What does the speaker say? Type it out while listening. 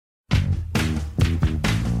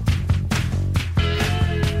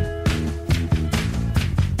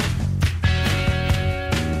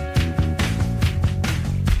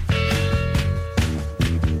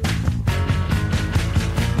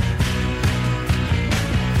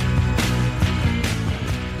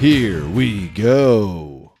Here we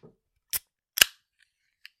go.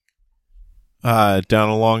 Down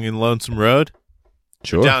a long and lonesome road.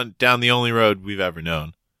 Sure. Down the only road we've ever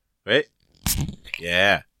known. Right?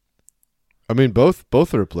 Yeah. I mean, both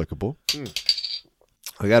are applicable.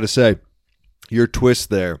 I got to say, your twist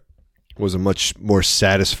there was a much more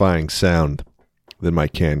satisfying sound than my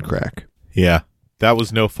can crack. Yeah. That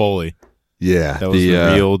was no Foley. Yeah. That was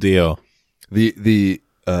the real deal. The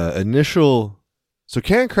initial... So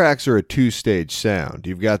can cracks are a two-stage sound.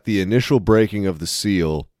 You've got the initial breaking of the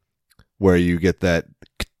seal where you get that,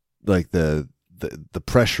 like the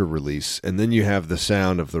pressure release, and then you have the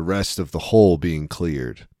sound of the rest of the hole being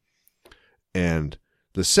cleared. And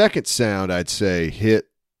the second sound, I'd say, hit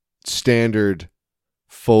standard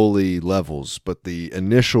Foley levels, but the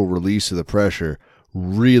initial release of the pressure,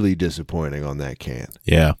 really disappointing on that can.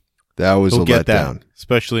 Yeah. That was We'll a get letdown. that,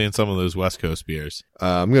 especially in some of those West Coast beers.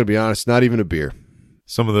 I'm going to be honest, not even a beer.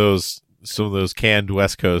 Some of those canned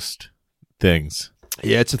West Coast things.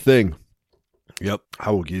 Yeah, it's a thing. Yep,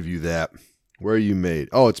 I will give you that. Where are you made?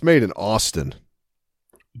 Oh, it's made in Austin.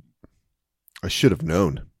 I should have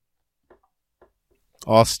known.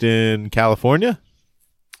 Austin, California?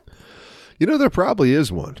 You know, there probably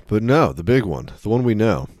is one, but no, the big one, the one we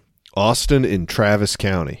know. Austin in Travis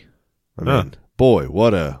County. I mean, boy,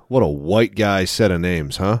 what a white guy set of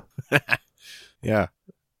names, huh? Yeah.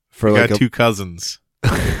 For I like got two cousins.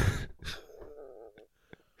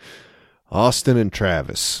 Austin and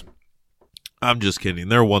Travis. I'm just kidding.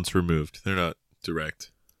 They're once removed. They're not direct.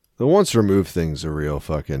 The once removed thing's a real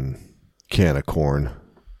fucking can of corn.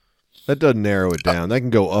 That doesn't narrow it down. That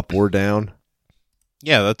can go up or down.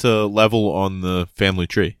 Yeah, that's a level on the family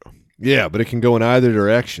tree. Yeah, but it can go in either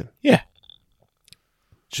direction. Yeah.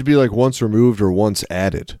 It should be like once removed or once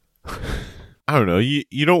added. I don't know.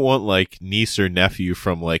 You don't want like niece or nephew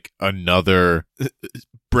from like another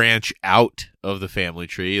branch out of the family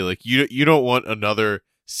tree. Like you don't want another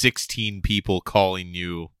 16 people calling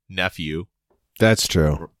you nephew. That's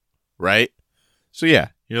true. Right? So yeah,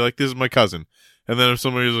 you're like, this is my cousin. And then if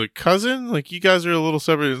somebody's like, cousin? Like, you guys are a little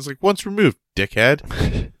separate. It's like, once removed,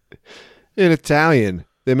 dickhead. In Italian,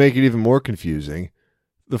 they make it even more confusing.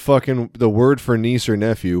 The word for niece or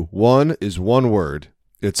nephew, one is one word.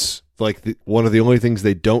 It's like one of the only things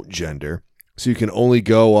they don't gender. So you can only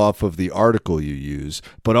go off of the article you use.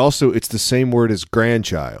 But also, it's the same word as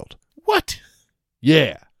grandchild. What?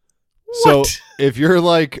 Yeah. What? So if you're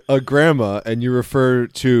like a grandma and you refer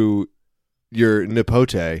to your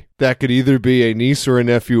nipote, that could either be a niece or a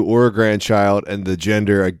nephew or a grandchild, and the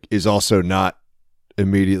gender is also not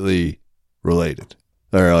immediately related.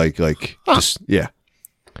 Or just, yeah.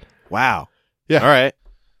 Wow. Yeah. All right.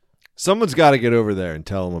 Someone's got to get over there and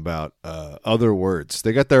tell them about other words.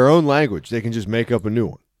 They got their own language. They can just make up a new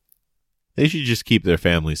one. They should just keep their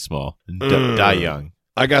families small and die young.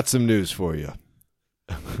 I got some news for you.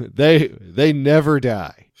 They never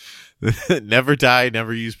die. Never die,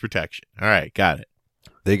 never use protection. All right, got it.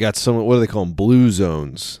 They got some, what do they call them? Blue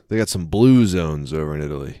zones. They got some blue zones over in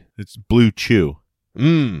Italy. It's Blue Chew.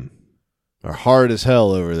 Are hard as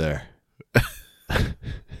hell over there.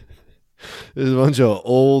 There's a bunch of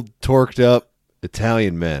old, torqued up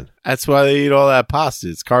Italian men. That's why they eat all that pasta.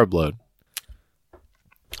 It's carb load.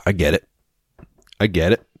 I get it.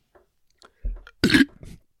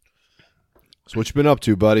 So what you been up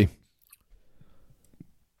to, buddy?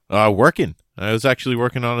 Working. I was actually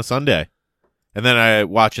working on a Sunday. And then I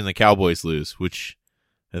watching the Cowboys lose, which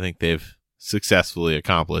I think they've successfully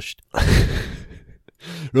accomplished.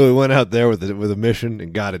 Really went out there with a mission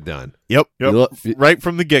and got it done. Yep. Right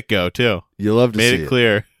from the get-go, too. You love to see it. Made it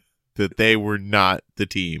clear that they were not the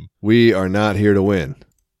team. We are not here to win.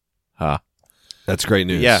 Huh. That's great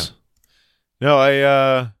news. Yeah. No,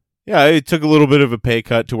 I took a little bit of a pay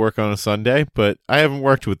cut to work on a Sunday, but I haven't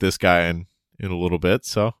worked with this guy in a little bit,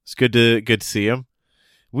 so it's good to see him.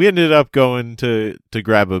 We ended up going to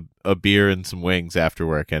grab a beer and some wings after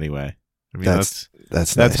work anyway. I mean, that's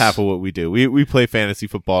nice. half of what we do. We play fantasy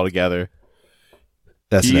football together.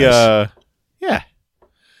 That's nice. Yeah.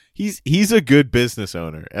 He's a good business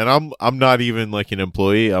owner, and I'm not even like an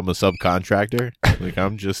employee. I'm a subcontractor. Like,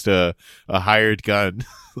 I'm just a hired gun.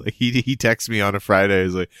 Like, he texts me on a Friday.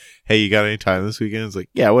 He's like, "Hey, you got any time this weekend?" It's like,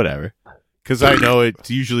 "Yeah, whatever." Because I know it's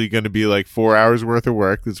usually going to be like 4 hours worth of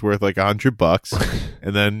work that's worth like $100,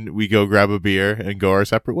 and then we go grab a beer and go our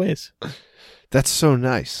separate ways. That's so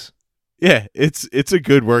nice. Yeah, it's a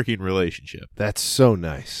good working relationship. That's so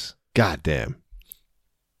nice. God damn.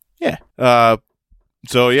 Yeah.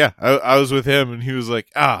 So yeah, I was with him, and he was like,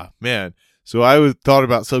 man. So I thought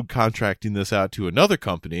about subcontracting this out to another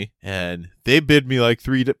company, and they bid me like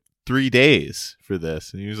three 3 days for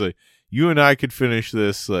this. And he was like, you and I could finish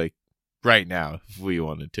this like right now if we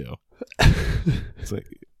wanted to. It's like,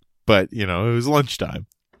 but it was lunchtime.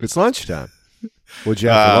 It's lunchtime. What'd you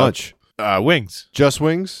have for lunch? Wings. Just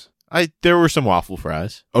wings? There were some waffle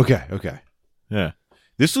fries. Okay. Yeah.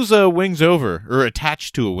 This was a Wings Over, or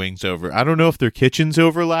attached to a Wings Over. I don't know if their kitchens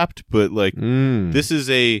overlapped, but like this is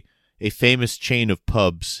a famous chain of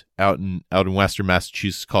pubs out in Western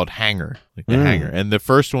Massachusetts called Hanger, like the Hanger. And the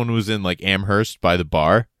first one was in like Amherst by the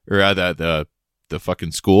bar, or the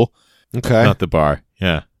fucking school. Okay. Not the bar.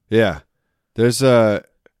 Yeah. Yeah. There's the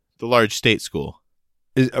large state school.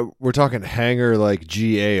 We're talking Hanger like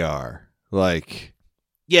GAR, like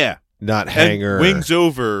not Hanger. And Wings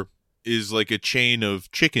Over is like a chain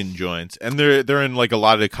of chicken joints, and they're in like a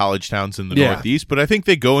lot of college towns in the Northeast, but I think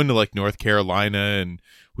they go into like North Carolina and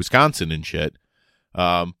Wisconsin and shit.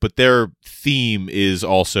 But their theme is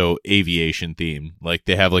also aviation theme. Like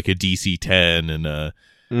they have like a DC-10 and a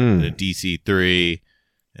DC-3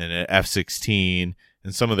 and an F-16,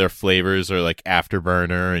 and some of their flavors are like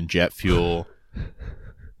Afterburner and jet fuel.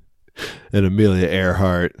 And Amelia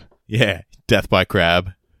Earhart. Yeah, Death by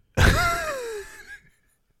Crab.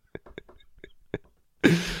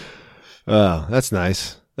 Oh, that's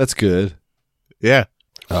nice. That's good. Yeah.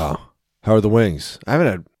 Oh, how are the wings? Have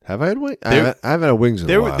I had wings? I haven't had wings in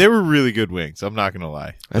a while. They were really good wings. I'm not gonna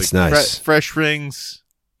lie. That's like, nice. Fresh wings,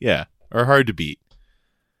 are hard to beat.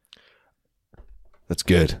 That's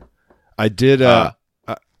good. I did. I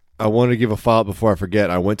wanted to give a follow-up before I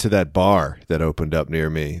forget. I went to that bar that opened up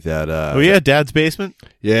near me. Dad's Basement?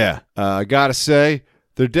 Yeah. I got to say,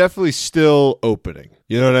 they're definitely still opening.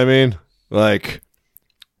 You know what I mean? Like,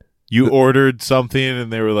 you ordered something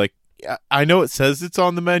and they were like, I know it says it's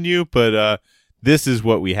on the menu, but this is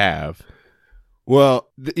what we have.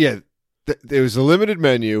 Well, there was a limited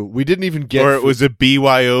menu. We didn't even get... Or it was a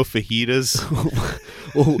BYO fajitas.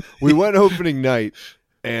 Well, we went opening night.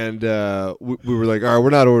 And we were like, all right,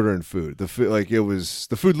 we're not ordering food. The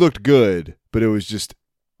food looked good, but it was just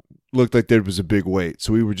looked like there was a big wait.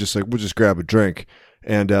 So we were just like, we'll just grab a drink.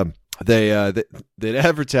 And they'd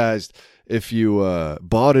advertised if you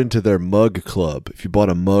bought into their mug club, if you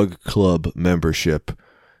bought a mug club membership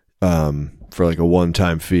for like a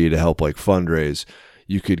one-time fee to help like fundraise,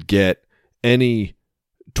 you could get any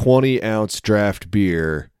 20-ounce draft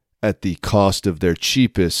beer at the cost of their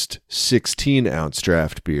cheapest 16-ounce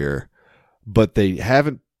draft beer, but they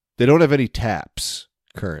don't have any taps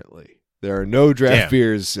currently. There are no draft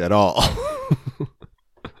beers at all.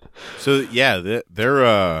 So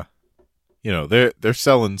they're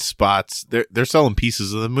selling spots. They're selling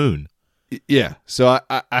pieces of the moon. Yeah. So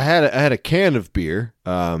I had a can of beer.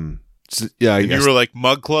 I guess you were like,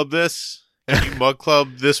 Mug Club this? You Mug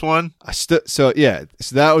Club this one? So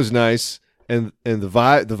that was nice. And the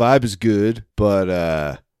vibe is good, but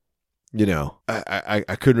I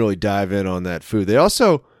couldn't really dive in on that food. They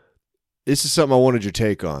also, this is something I wanted your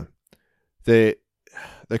take on. They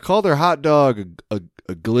call their hot dog a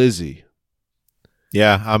glizzy.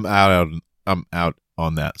 Yeah, I'm out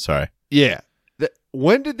on that. Sorry. Yeah.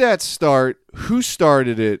 When did that start? Who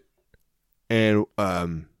started it? And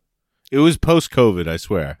it was post-COVID, I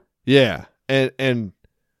swear. Yeah, and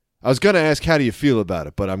I was gonna ask, how do you feel about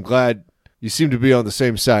it? But I'm glad. You seem to be on the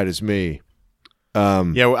same side as me.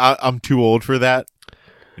 I'm too old for that.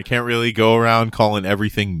 I can't really go around calling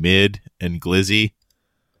everything mid and glizzy.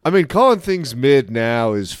 I mean, calling things mid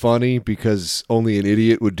now is funny because only an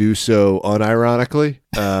idiot would do so unironically.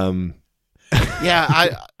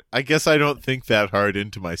 Yeah, I guess I don't think that hard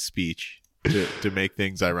into my speech to make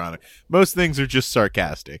things ironic. Most things are just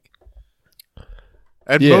sarcastic.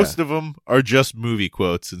 And most of them are just movie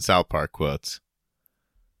quotes and South Park quotes.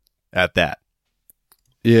 At that.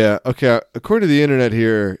 Yeah, okay. According to the internet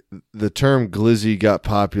here, the term glizzy got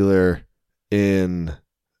popular in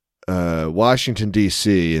Washington,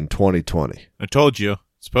 D.C. in 2020. I told you.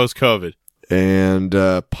 It's post-COVID. And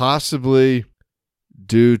possibly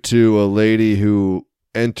due to a lady who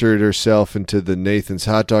entered herself into the Nathan's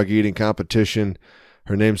hot dog eating competition.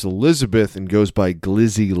 Her name's Elizabeth and goes by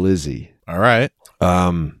Glizzy Lizzy. All right.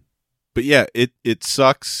 But yeah, it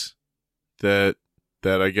sucks that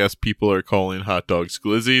I guess people are calling hot dogs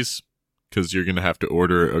glizzies because you're going to have to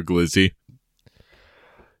order a glizzy.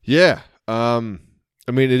 Yeah. I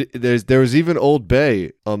mean, there was even Old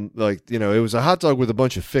Bay. It was a hot dog with a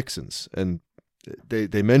bunch of fixins, and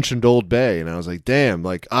they mentioned Old Bay, and I was like, damn,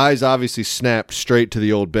 like eyes obviously snapped straight to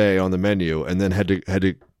the Old Bay on the menu, and then had to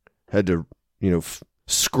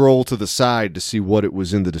scroll to the side to see what it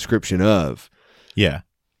was in the description of. Yeah.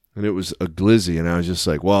 And it was a glizzy, and I was just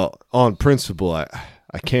like, well, on principle, I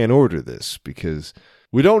I can't order this because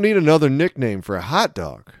we don't need another nickname for a hot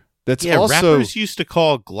dog. That's also rappers used to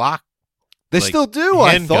call Glock. They like, still do.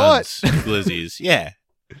 I thought glizzies. Yeah.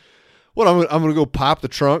 What? I'm gonna go pop the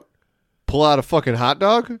trunk, pull out a fucking hot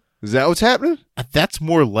dog. Is that what's happening? That's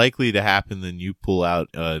more likely to happen than you pull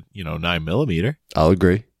out 9mm. I'll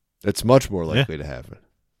agree. It's much more likely to happen.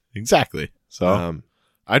 Exactly. So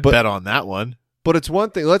I'd bet on that one. But it's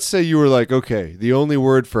one thing. Let's say you were like, okay, the only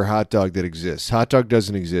word for hot dog that exists, hot dog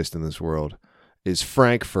doesn't exist in this world, is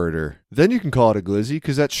Frankfurter. Then you can call it a glizzy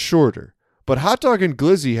because that's shorter. But hot dog and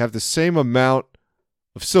glizzy have the same amount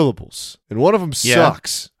of syllables, and one of them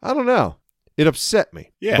sucks. I don't know. It upset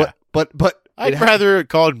me. Yeah. But I'd rather it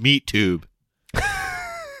called meat tube.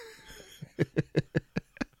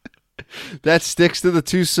 That sticks to the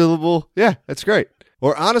 2-syllable. Yeah, that's great.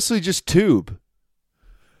 Or honestly, just tube.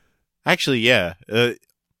 Actually, yeah.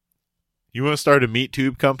 You want to start a meat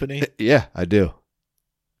tube company? Yeah, I do.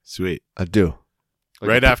 Sweet. I do.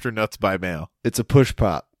 Right after Nuts by Mail. It's a push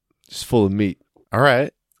pop, just full of meat. All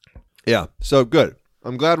right. Yeah. So good.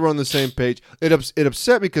 I'm glad we're on the same page. It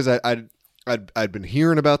upset me because I'd been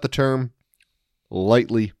hearing about the term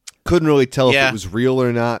lightly. Couldn't really tell if it was real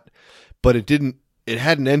or not, but it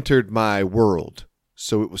hadn't entered my world,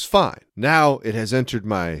 so it was fine. Now it has entered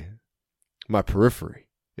my periphery.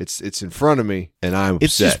 It's in front of me, and I'm upset.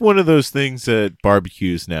 It's just one of those things at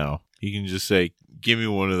barbecues now. You can just say, give me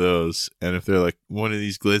one of those, and if they're like one of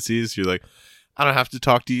these glizzies, you're like, I don't have to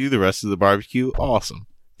talk to you the rest of the barbecue. Awesome.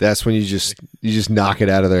 That's when you just knock it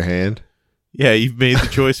out of their hand. Yeah, you've made the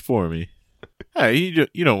choice for me. Hey,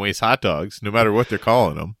 you don't waste hot dogs, no matter what they're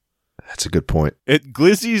calling them. That's a good point.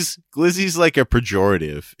 Glizzy's like a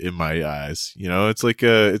pejorative in my eyes. You know, it's like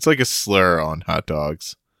a slur on hot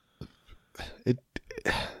dogs.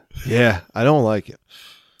 Yeah, I don't like it.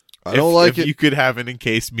 I don't like it. If you could have an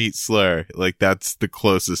encased meat slur, like that's the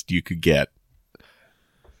closest you could get.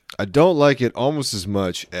 I don't like it almost as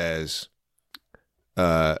much as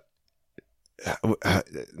my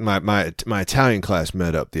Italian class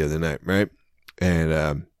met up the other night, right?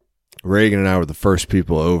 And Reagan and I were the first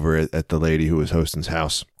people over at the lady who was hosting's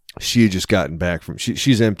house. She had just gotten back from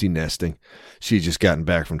she's empty nesting. She had just gotten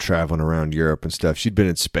back from traveling around Europe and stuff. She'd been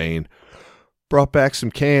in Spain, brought back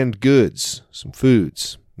some canned goods, some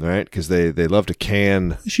foods, all right? Because they love to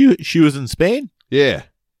can. She was in Spain? Yeah.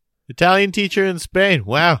 Italian teacher in Spain.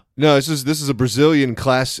 Wow. No, this is a Brazilian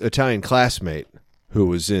Italian classmate who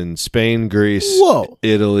was in Spain, Greece,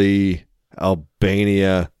 Italy,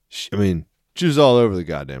 Albania. She was all over the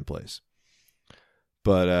goddamn place.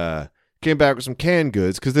 But came back with some canned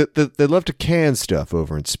goods because they love to can stuff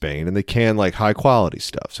over in Spain, and they can like high quality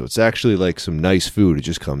stuff. So it's actually like some nice food. It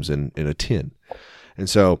just comes in a tin. And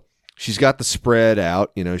so she's got the spread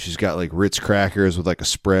out. You know, she's got like Ritz crackers with like a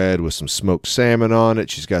spread with some smoked salmon on it.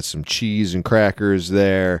 She's got some cheese and crackers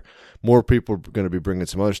there. More people are going to be bringing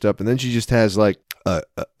some other stuff. And then she just has like a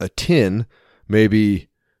tin, maybe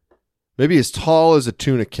as tall as a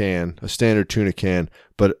tuna can, a standard tuna can,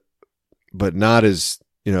 but not as,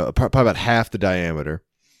 probably about half the diameter.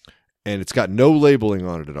 And it's got no labeling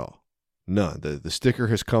on it at all. None. The sticker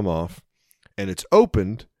has come off, and it's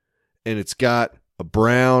opened, and it's got a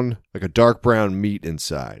brown, like a dark brown meat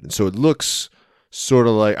inside. And so it looks sort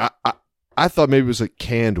of like, I thought maybe it was like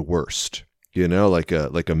canned wurst, like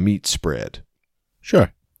a meat spread.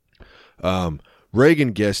 Sure.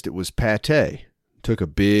 Reagan guessed it was pate. Took a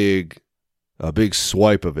big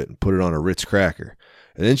swipe of it and put it on a Ritz cracker.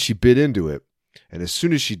 And then she bit into it. And as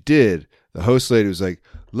soon as she did, the host lady was like,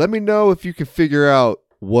 let me know if you can figure out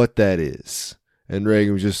what that is. And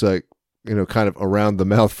Reagan was just like, kind of around the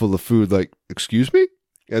mouthful of food, like, excuse me?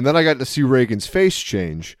 And then I got to see Reagan's face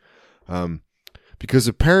change. Because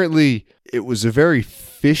apparently it was a very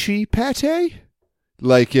fishy pate.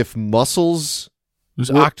 Like if mussels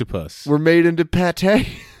octopus were made into pate.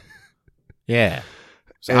 Yeah.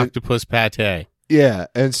 It's octopus pate. Yeah.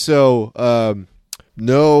 And so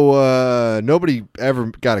nobody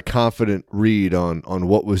ever got a confident read on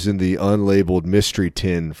what was in the unlabeled mystery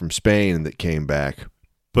tin from Spain that came back.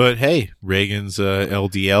 But hey, Reagan's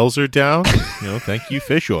LDLs are down. Thank you,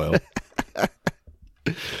 fish oil.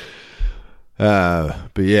 But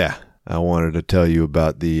yeah, I wanted to tell you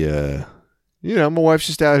about the my wife's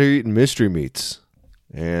just out here eating mystery meats.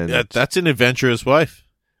 And that's an adventurous wife.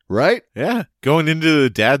 Right? Yeah. Going into the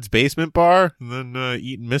dad's basement bar and then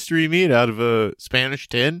eating mystery meat out of a Spanish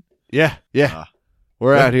tin. Yeah. Yeah.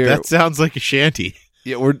 We're out here. That sounds like a shanty.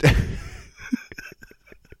 Yeah,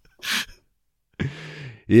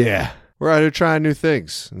 yeah. We're out here trying new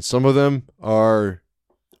things. And some of them are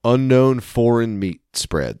unknown foreign meat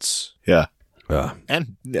spreads. Yeah.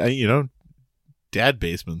 And, dad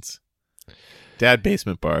basements. Dad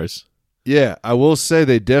basement bars. Yeah, I will say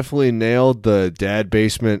they definitely nailed the dad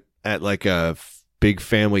basement at like a big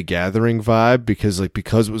family gathering vibe because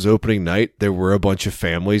it was opening night, there were a bunch of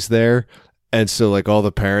families there. And so like all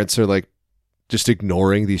the parents are like just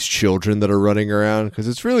ignoring these children that are running around because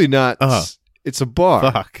it's really not, it's a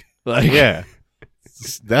bar. Fuck. Like, Yeah.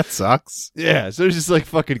 That sucks. Yeah. So there's just like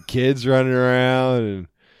fucking kids running around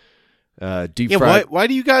and deep Yeah, fried. why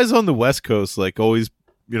do you guys on the West Coast like always,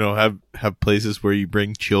 have places where you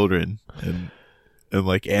bring children and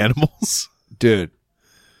like animals? Dude,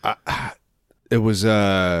 it was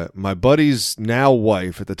my buddy's now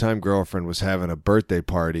wife, at the time girlfriend, was having a birthday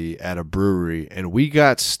party at a brewery, and we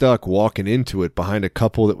got stuck walking into it behind a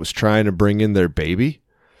couple that was trying to bring in their baby.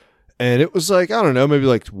 And it was like, I don't know, maybe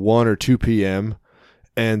like 1 or 2 p.m.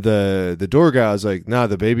 And the door guy was like, nah,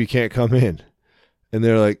 the baby can't come in. And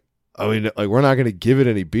they're like, I mean, like, we're not going to give it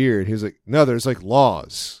any beer. And he was like, no, there's like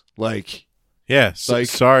laws. Like, yeah, like,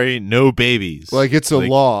 sorry, no babies. Like, it's a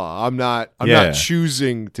law. I'm not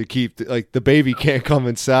choosing to keep the baby can't come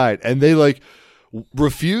inside. And they like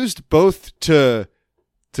refused both to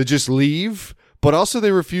just leave, but also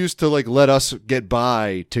they refused to like let us get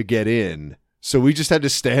by to get in. So we just had to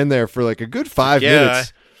stand there for like a good 5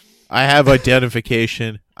 minutes. I have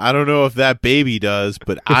identification. I don't know if that baby does,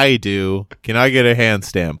 but I do. Can I get a hand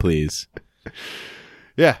stamp, please?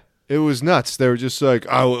 Yeah. It was nuts. They were just like,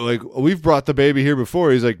 oh, like, we've brought the baby here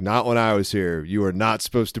before. He's like, not when I was here. You are not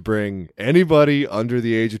supposed to bring anybody under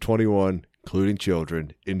the age of 21, including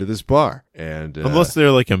children, into this bar. And unless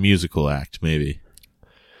they're like a musical act, maybe.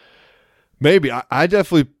 Maybe. I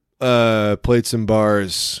definitely played some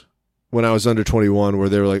bars when I was under 21 where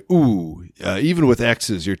they were like, ooh, even with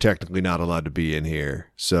exes, you're technically not allowed to be in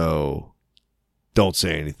here. So don't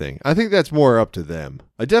say anything. I think that's more up to them.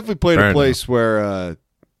 I definitely played a place where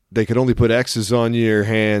they could only put X's on your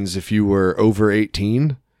hands if you were over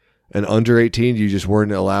 18, and under 18, you just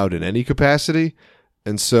weren't allowed in any capacity.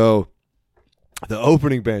 And so the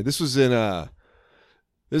opening band, this is at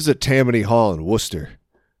Tammany Hall in Worcester.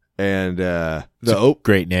 And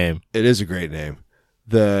great name. It is a great name.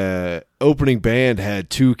 The opening band had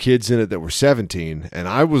 2 kids in it that were 17, and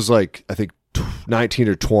I was like, I think 19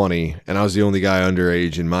 or 20, and I was the only guy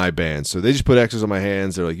underage in my band. So they just put X's on my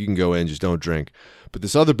hands. They're like, you can go in, just don't drink. But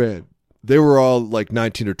this other band, they were all like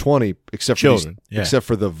 19 or 20, except for children, except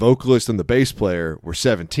for the vocalist and the bass player were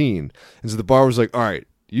 17. And so the bar was like, all right,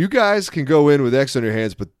 you guys can go in with X on your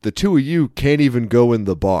hands, but the 2 of you can't even go in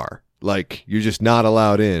the bar. Like, you're just not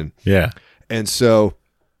allowed in. Yeah. And so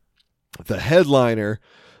the headliner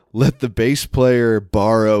let the bass player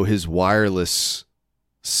borrow his wireless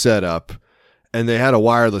setup, and they had a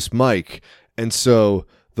wireless mic. And so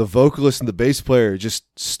the vocalist and the bass player just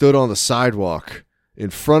stood on the sidewalk in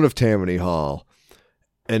front of Tammany Hall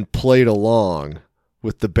and played along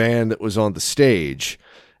with the band that was on the stage.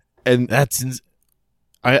 And that's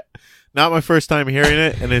not my first time hearing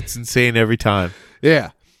it, and it's insane every time.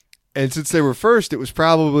 Yeah. And since they were first, it was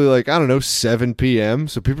probably like, I don't know, 7 p.m.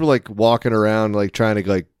 So people are like walking around, like trying to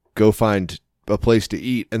like go find a place to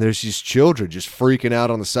eat. And there's these children just freaking out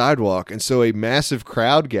on the sidewalk. And so a massive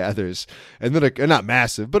crowd gathers, and then not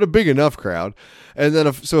massive, but a big enough crowd. And then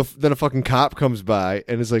then a fucking cop comes by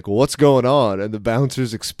and is like, well, what's going on? And the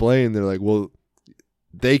bouncers explain. They're like, well,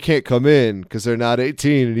 they can't come in because they're not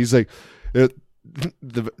 18. And he's like,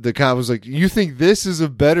 the cop was like, you think this is a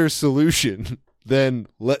better solution than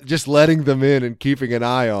just letting them in and keeping an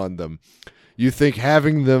eye on them? You think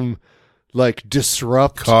having them like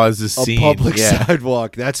disrupt cause a public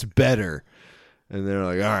sidewalk, that's better? And they're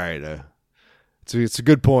like, all right, it's a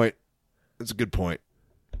good point. It's a good point.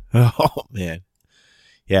 Oh man,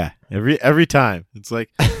 yeah. Every time it's like,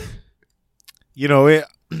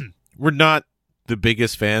 we're not the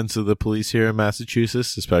biggest fans of the police here in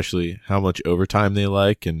Massachusetts, especially how much overtime they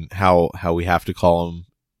like and how we have to call them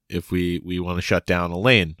if we want to shut down a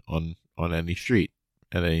lane on any street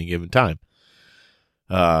at any given time.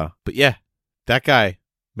 But yeah, that guy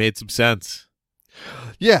made some sense.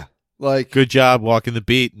 Yeah. Like, good job walking the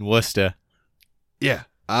beat in Worcester. Yeah.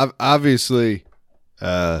 Obviously,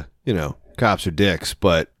 cops are dicks,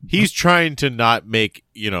 but he's trying to not make,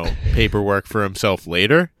 paperwork for himself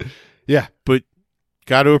later. Yeah. But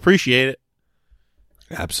got to appreciate it.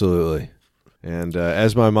 Absolutely. And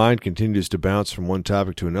as my mind continues to bounce from one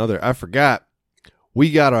topic to another, I forgot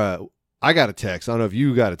I got a text. I don't know if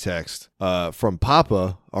you got a text from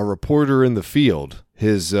Papa, a reporter in the field.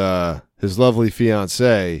 His lovely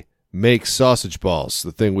fiancée makes sausage balls,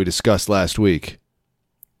 the thing we discussed last week.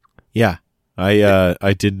 Yeah,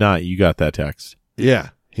 I did not. You got that text. Yeah,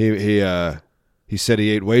 he He said he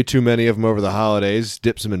ate way too many of them over the holidays.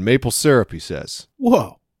 Dips them in maple syrup, he says.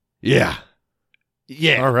 Whoa. Yeah.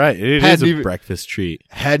 Yeah. All right. It is a breakfast treat.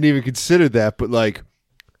 Hadn't even considered that, but like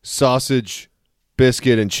sausage,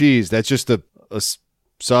 biscuit, and cheese, that's just a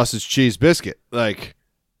sausage cheese biscuit. Like,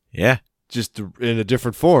 yeah. Just in a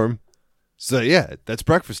different form. So, yeah, that's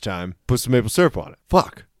breakfast time. Put some maple syrup on it.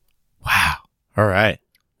 Fuck. Wow. All right.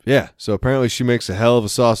 Yeah. So apparently she makes a hell of a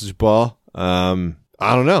sausage ball.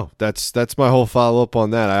 I don't know. That's my whole follow-up on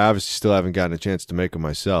that. I obviously still haven't gotten a chance to make them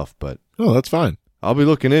myself, but that's fine. I'll be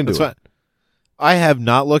looking into it. Fine. I have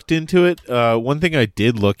not looked into it. One thing I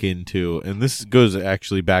did look into, and this goes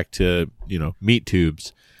actually back to, meat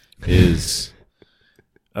tubes, is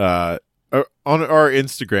on our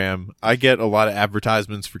Instagram, I get a lot of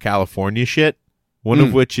advertisements for California shit, one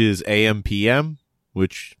of which is AMPM,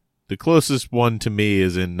 which the closest one to me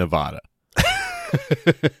is in Nevada.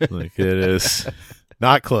 Like, it is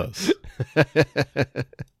not close.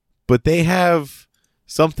 But they have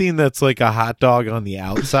something that's like a hot dog on the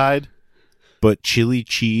outside, but chili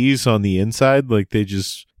cheese on the inside. Like, they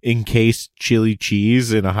just encase chili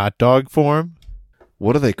cheese in a hot dog form.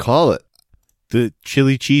 What do they call it? The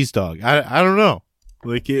chili cheese dog. I don't know.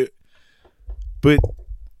 Like it, but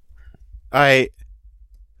I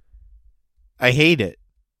hate it.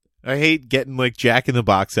 I hate getting like Jack in the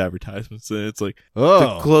Box advertisements, and it's like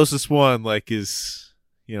the closest one like is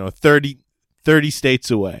 30 states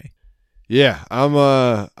away. Yeah,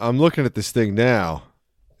 I'm looking at this thing now.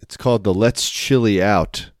 It's called the Let's Chili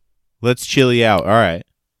Out. Let's Chili Out. All right.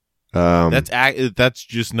 That's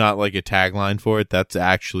just not like a tagline for it. That's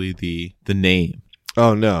actually the name.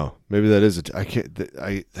 Oh no, maybe that is I can't.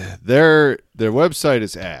 Their website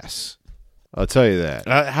is ass. I'll tell you that.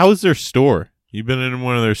 How is their store? You been in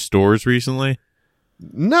one of their stores recently?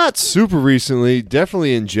 Not super recently.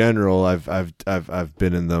 Definitely in general, I've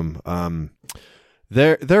been in them.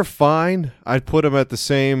 They're fine. I'd put them at the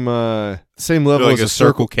same level like as a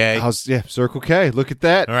Circle K. Circle K. Look at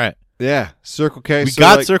that. All right. Yeah, Circle K. We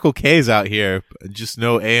got Circle K's out here, just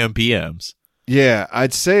no AMPMs. Yeah,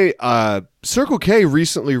 I'd say Circle K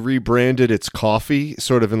recently rebranded its coffee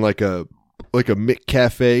sort of in like a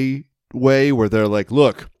McCafe way where they're like,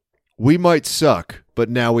 look, we might suck, but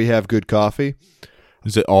now we have good coffee.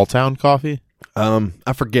 Is it All Town Coffee?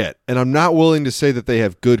 I forget. And I'm not willing to say that they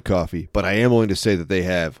have good coffee, but I am willing to say that they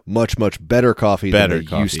have much, much better coffee than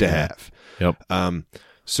they used to have. Yep.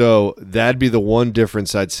 So that'd be the one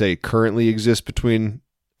difference I'd say currently exists between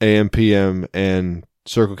AMPM and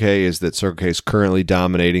Circle K is that Circle K is currently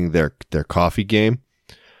dominating their coffee game.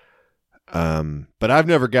 But I've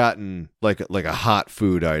never gotten like a hot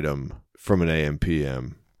food item from an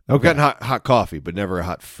AMPM. I've gotten hot coffee, but never a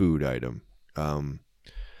hot food item.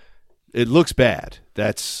 It looks bad.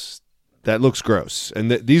 That looks gross.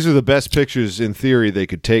 And these are the best pictures in theory they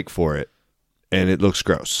could take for it. And it looks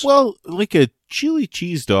gross. Well, like a chili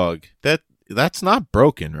cheese dog, that's not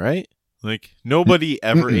broken, right? Like nobody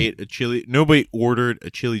ever nobody ordered a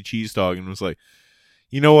chili cheese dog and was like,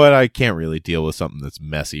 you know what? I can't really deal with something that's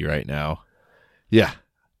messy right now. Yeah.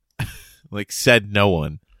 Like said no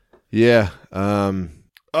one. Yeah.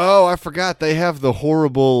 Oh, I forgot they have the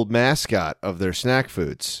horrible mascot of their snack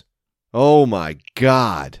foods. Oh my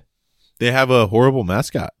God. They have a horrible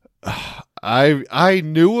mascot. I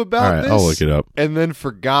knew about this. I'll look it up. And then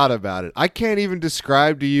forgot about it. I can't even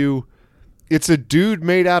describe to you. It's a dude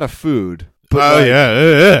made out of food.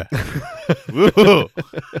 Yeah.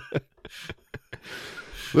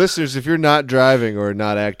 Listeners, if you're not driving or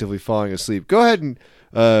not actively falling asleep, go ahead and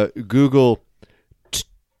Google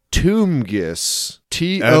Toomgis.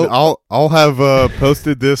 And I'll have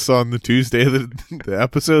posted this on the Tuesday the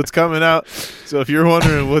episode's coming out. So if you're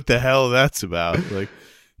wondering what the hell that's about, like,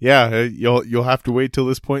 yeah, you'll have to wait till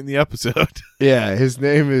this point in the episode. Yeah, his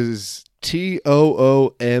name is Toomgis,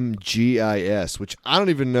 which I don't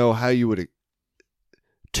even know how you would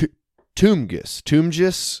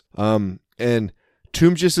Toomgis. And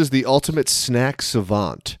Toomgis is the ultimate snack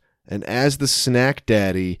savant. And as the snack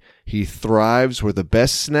daddy, he thrives where the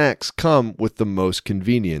best snacks come with the most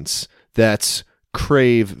convenience. That's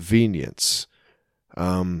crave-venience.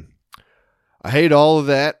 I hate all of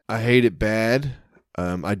that. I hate it bad.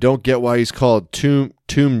 I don't get why he's called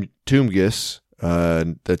Toomgis.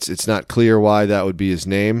 It's not clear why that would be his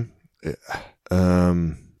name.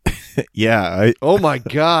 Yeah. Oh my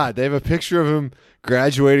God. They have a picture of him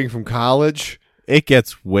graduating from college. It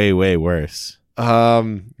gets way, way worse.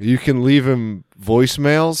 You can leave him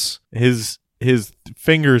voicemails. His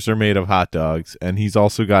fingers are made of hot dogs, and he's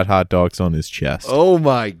also got hot dogs on his chest. Oh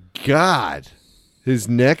my God. His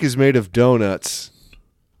neck is made of donuts.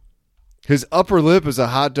 His upper lip is a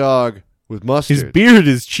hot dog with mustard. His beard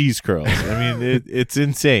is cheese curls. I mean, it's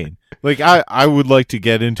insane. Like, I would like to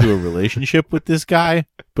get into a relationship with this guy,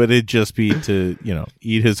 but it'd just be to,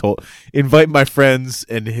 eat invite my friends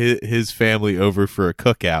and his family over for a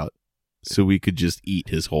cookout so we could just eat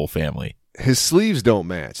his whole family. His sleeves don't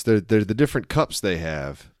match. They're the different cups they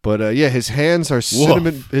have. But his hands are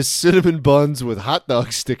cinnamon buns with hot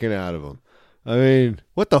dogs sticking out of them. I mean,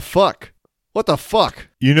 what the fuck? What the fuck?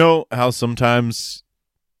 You know how sometimes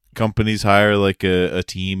companies hire like a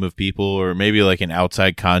team of people or maybe like an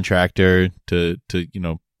outside contractor to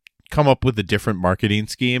come up with a different marketing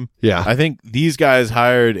scheme? Yeah. I think these guys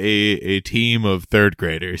hired a team of third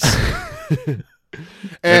graders.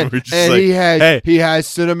 And he has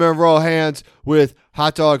cinnamon roll hands with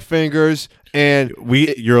hot dog fingers, and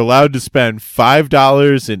you're allowed to spend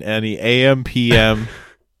 $5 in any AM PM.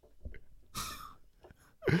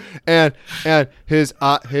 and his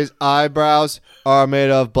eyebrows are made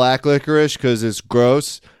of black licorice because it's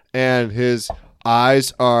gross, and his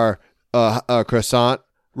eyes are croissant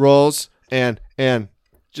rolls, and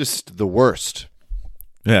just the worst.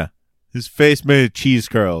 Yeah, his face made of cheese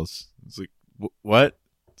curls. It's like what?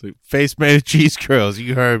 It's like face made of cheese curls.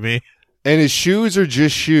 You heard me. And his shoes are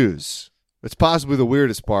just shoes. That's possibly the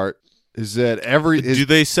weirdest part. Is that do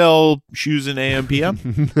they sell shoes in AM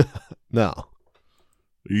PM? No.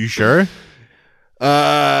 Are you sure?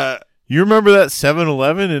 You remember that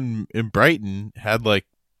 7-Eleven in Brighton had like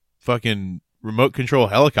fucking remote control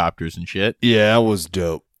helicopters and shit? Yeah, that was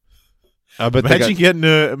dope. I bet imagine getting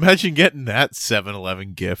that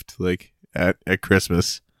 7-Eleven gift like at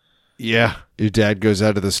Christmas. Yeah, your dad goes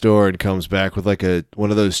out to the store and comes back with like one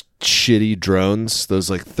of those shitty drones, those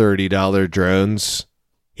like $30 drones.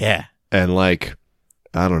 Yeah, and like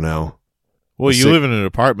I don't know. Well, you live in an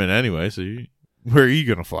apartment anyway, so where are you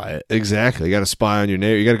gonna fly it? Exactly. You got to spy on your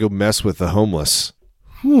neighbor. You got to go mess with the homeless.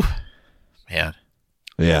 Whew. Man.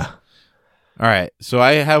 Yeah. All right. So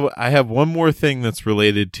I have one more thing that's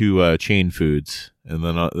related to chain foods, and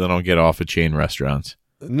then I'll get off of chain restaurants.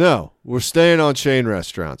 No, we're staying on chain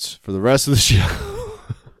restaurants for the rest of the show.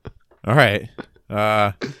 All right.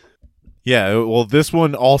 Yeah. Well, this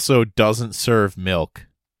one also doesn't serve milk.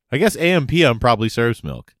 I guess AM/PM probably serves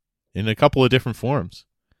milk in a couple of different forms.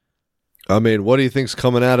 I mean, what do you think's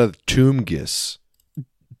coming out of Toomgis?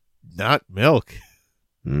 Not milk.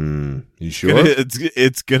 You sure?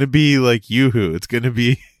 It's gonna be like Yoo-hoo. It's gonna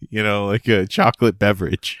be like a chocolate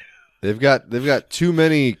beverage. They've got too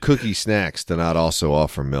many cookie snacks to not also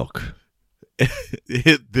offer milk.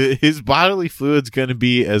 His bodily fluid's gonna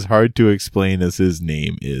be as hard to explain as his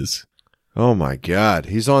name is. Oh my God,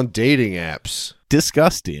 he's on dating apps.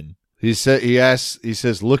 Disgusting. He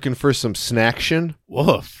says looking for some snaction.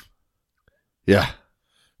 Woof. Yeah.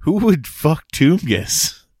 Who would fuck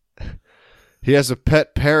Toomgis? He has a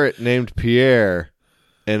pet parrot named Pierre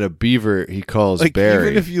and a beaver he calls Barry.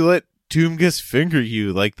 Even if you let Toomgis finger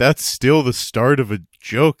you, like that's still the start of a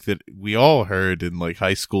joke that we all heard in like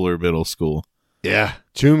high school or middle school. Yeah.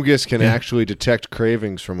 Toomgis can actually detect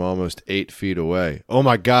cravings from almost 8 feet away. Oh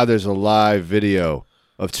my God, there's a live video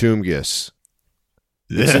of Toomgis.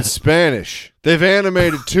 It's in Spanish. They've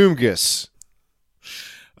animated Toomgis.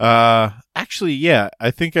 Actually, yeah, I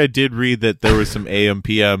think I did read that there were some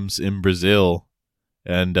AM/PMs in Brazil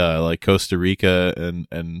and like Costa Rica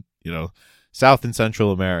and South and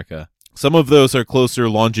Central America. Some of those are closer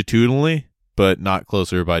longitudinally, but not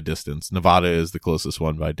closer by distance. Nevada is the closest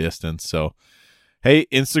one by distance. So, hey,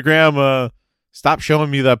 Instagram, stop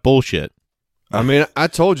showing me that bullshit. I mean, I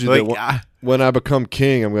told you that when I become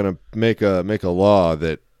king, I'm going to make a law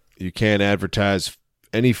that you can't advertise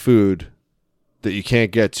any food that you can't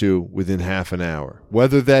get to within half an hour,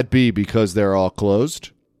 whether that be because they're all closed.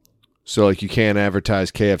 So like you can't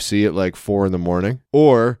advertise KFC at like 4 a.m,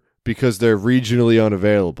 or because they're regionally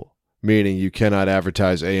unavailable, meaning you cannot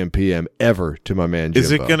advertise AM/PM ever to my man Jimbo. Is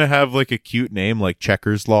it going to have like a cute name like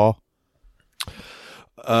Checkers Law?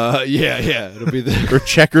 Yeah. It'll be or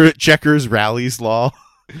Checkers Rallies Law.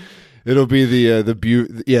 It'll be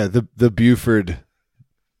the Buford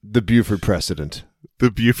precedent. The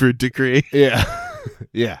Buford Decree. Yeah.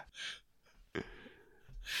 Yeah.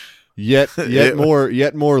 Yet more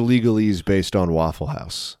legalese based on Waffle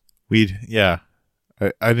House. I'd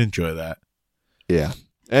enjoy that. Yeah.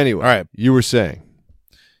 Anyway, all right. You were saying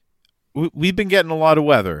we've been getting a lot of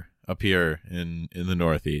weather up here in the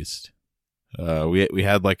Northeast. We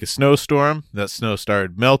had like a snowstorm. That snow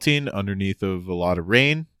started melting underneath of a lot of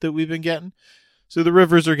rain that we've been getting. So the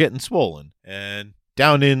rivers are getting swollen. And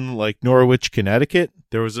down in like Norwich, Connecticut,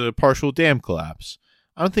 there was a partial dam collapse.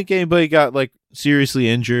 I don't think anybody got like seriously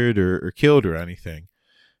injured or killed or anything.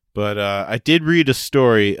 but I did read a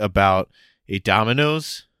story about a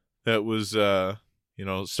Domino's that was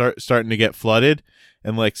starting to get flooded,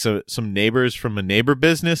 and like some neighbors from a neighbor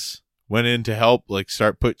business went in to help like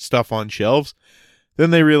put stuff on shelves.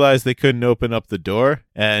 Then they realized they couldn't open up the door,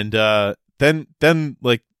 and then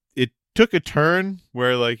like it took a turn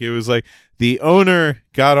where like it was like the owner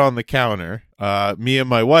got on the counter, me and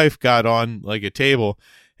my wife got on like a table,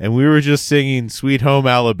 and we were just singing Sweet Home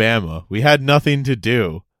Alabama. We had nothing to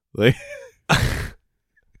do. Like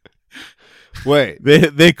Wait,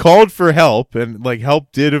 they called for help, and like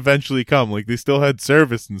help did eventually come. Like they still had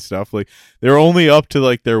service and stuff. Like they were only up to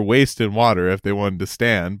like their waist in water if they wanted to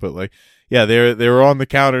stand, but like yeah, they were on the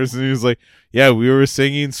counters, and he was like, yeah, we were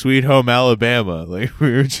singing Sweet Home Alabama. Like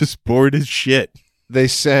we were just bored as shit. they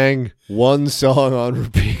sang one song on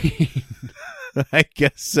repeat. I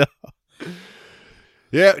guess so.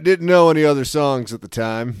 Yeah, didn't know any other songs at the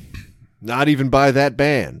time. Not even by that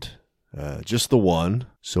band. Just the one.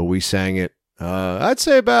 So we sang it, I'd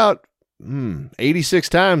say about 86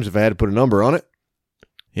 times if I had to put a number on it.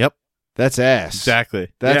 Yep. That's ass.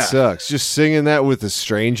 Exactly. That sucks. Just singing that with a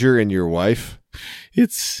stranger and your wife.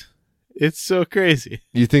 It's so crazy.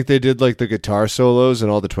 You think they did like the guitar solos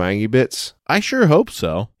and all the twangy bits? I sure hope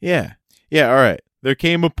so. Yeah. Yeah, all right. There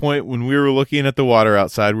came a point when we were looking at the water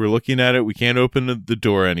outside. We're looking at it. We can't open the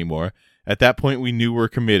door anymore. At that point, we knew we're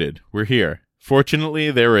committed. We're here.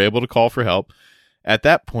 Fortunately, they were able to call for help. At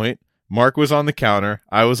that point, Mark was on the counter.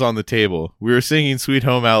 I was on the table. We were singing Sweet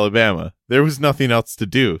Home Alabama. There was nothing else to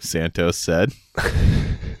do, Santos said.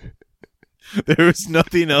 There was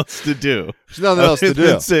nothing else to do. There's nothing else to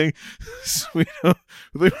do. Sing Sweet Home.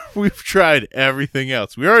 We've tried everything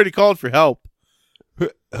else. We already called for help.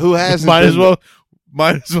 Who hasn't? Might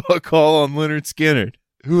as well call on Leonard Skinner.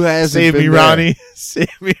 Who hasn't? Save been me, there? Ronnie.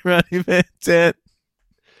 Save me, Ronnie Van Zant.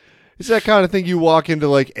 It's that kind of thing you walk into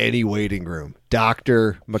like any waiting room.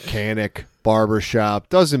 Doctor, mechanic, barber shop,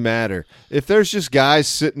 doesn't matter. If there's just guys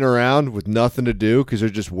sitting around with nothing to do because they're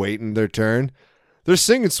just waiting their turn, they're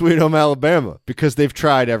singing Sweet Home Alabama because they've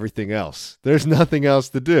tried everything else. There's nothing else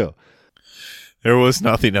to do. There was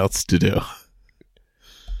nothing else to do.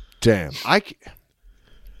 Damn.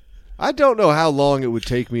 I don't know how long it would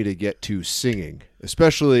take me to get to singing,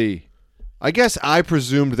 especially, I guess I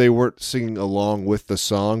presumed they weren't singing along with the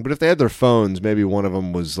song, but if they had their phones, maybe one of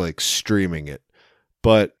them was like streaming it.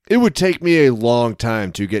 But it would take me a long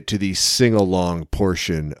time to get to the sing-along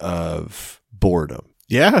portion of boredom.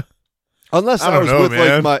 Yeah. Unless I don't was know, with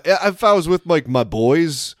man. if I was with like my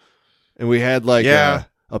boys and we had like Yeah.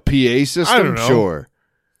 a PA system, I don't know. sure.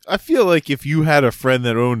 I feel like if you had a friend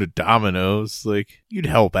that owned a Domino's, like, you'd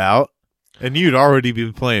help out. And you'd already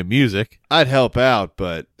be playing music. I'd help out,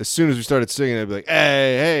 but as soon as we started singing, I'd be like,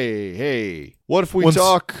 hey, what if we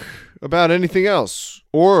talk about anything else?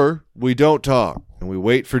 Or we don't talk and we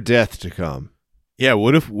wait for death to come. Yeah,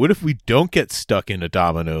 what if we don't get stuck in a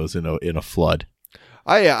Domino's in a flood?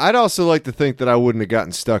 I'd also like to think that I wouldn't have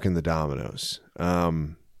gotten stuck in the Domino's.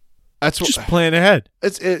 That's Just plan ahead.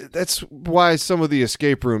 That's why some of the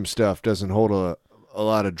escape room stuff doesn't hold a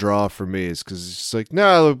lot of draw for me, is because it's just like,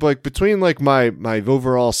 no, like between like my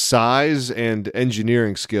overall size and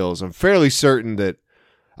engineering skills, I'm fairly certain that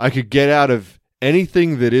I could get out of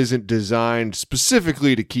anything that isn't designed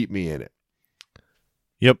specifically to keep me in it.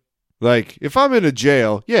 Yep. Like if I'm in a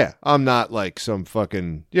jail, yeah, I'm not like some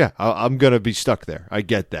fucking, I'm gonna be stuck there. I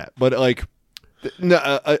get that, but like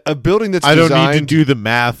a building that's I don't designed, need to do the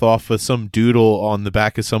math off of some doodle on the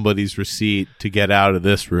back of somebody's receipt to get out of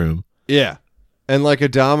this room. Yeah. And like a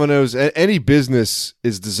Domino's, any business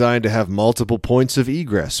is designed to have multiple points of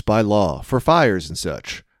egress by law for fires and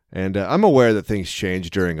such. And I'm aware that things change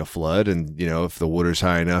during a flood. And, you know, if the water's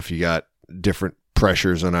high enough, you got different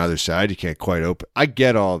pressures on either side. You can't quite open. I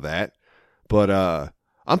get all that. But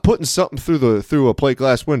I'm putting something through a plate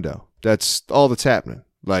glass window. That's all that's happening.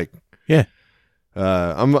 Like, yeah,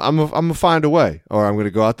 I'm gonna find a way, or I'm gonna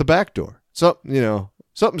go out the back door. So, you know,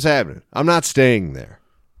 something's happening. I'm not staying there.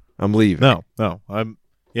 I'm leaving. No.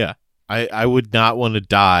 I would not want to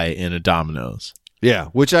die in a Domino's. Yeah,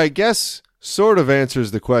 which I guess sort of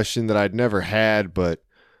answers the question that I'd never had, but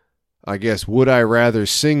I guess, would I rather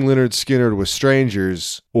sing Leonard Skinner with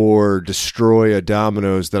strangers or destroy a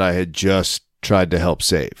Domino's that I had just tried to help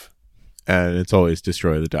save? And it's always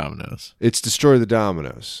destroy the Domino's. It's destroy the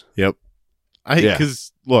Domino's. Yep.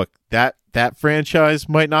 Because, look, that franchise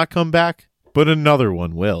might not come back, but another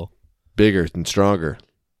one will. Bigger and stronger.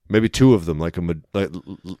 Maybe two of them, like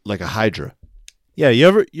a Hydra. Yeah, you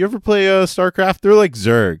ever play StarCraft? They're like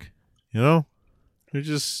Zerg, you know. They're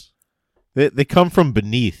just they come from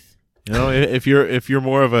beneath. You know, if you're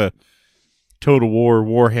more of a Total War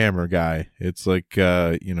Warhammer guy. It's like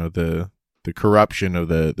the corruption of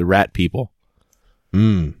the rat people.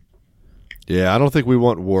 Yeah, I don't think we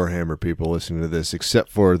want Warhammer people listening to this, except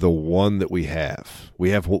for the one that we have. We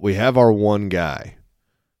have our one guy.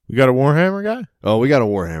 We got a Warhammer guy? Oh, we got a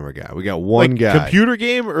Warhammer guy. We got one guy. Computer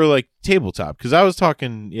game or like tabletop? Because I was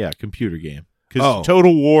talking, computer game. Because Oh.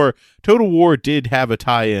 Total War did have a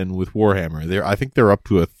tie-in with Warhammer. I think they're up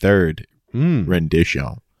to a third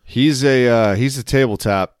rendition. He's a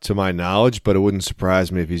tabletop to my knowledge, but it wouldn't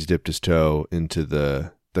surprise me if he's dipped his toe into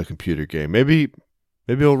the computer game. Maybe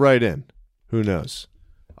he'll write in. Who knows?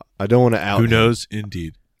 I don't want to out Who him. knows?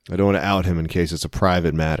 Indeed. I don't want to out him in case it's a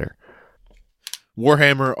private matter.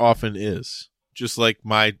 Warhammer often is. Just like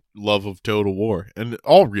my love of Total War and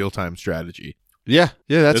all real-time strategy. Yeah,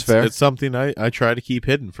 that's fair. It's something I try to keep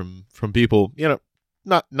hidden from people,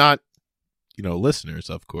 not listeners,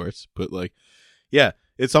 of course, but like, yeah,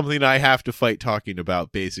 it's something I have to fight talking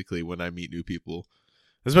about basically when I meet new people,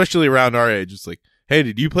 especially around our age. It's like, hey,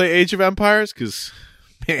 did you play Age of Empires? Because,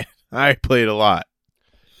 man, I played a lot.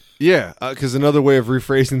 Yeah, because another way of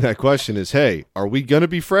rephrasing that question is, hey, are we going to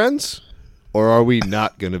be friends or are we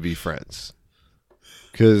not going to be friends?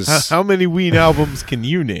 Because How many Ween albums can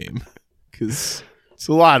you name? Because it's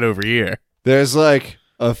a lot over here. there's like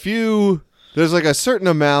a certain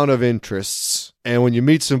amount of interests. And when you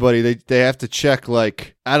meet somebody, they have to check,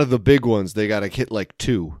 like, out of the big ones, they got to hit like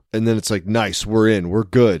 2. And then it's like, nice, we're in, we're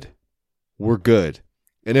good.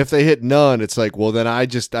 And if they hit none, it's like, well, then I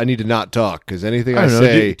need to not talk because anything I don't know,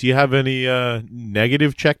 say. do you have any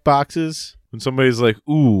negative check boxes when somebody's like,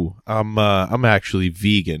 "Ooh, I'm actually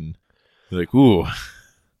vegan"? You're like, "Ooh."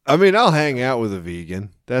 I mean, I'll hang out with a vegan.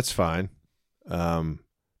 That's fine. But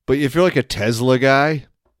if you're like a Tesla guy,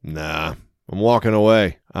 nah, I'm walking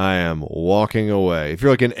away. I am walking away. If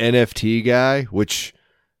you're like an NFT guy, which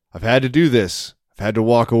I've had to do this, I've had to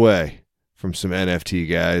walk away from some NFT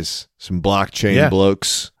guys, some blockchain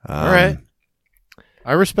blokes. All right.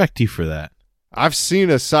 I respect you for that. I've seen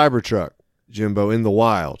a Cybertruck, Jimbo, in the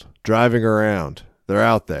wild, driving around. They're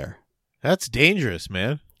out there. That's dangerous,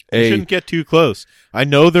 man. You shouldn't get too close. I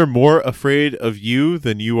know they're more afraid of you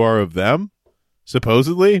than you are of them,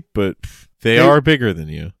 supposedly, but they are bigger than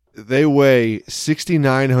you. They weigh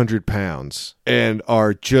 6,900 pounds and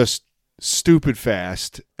are just stupid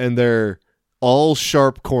fast, and they're all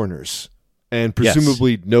sharp corners and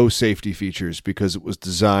presumably no safety features because it was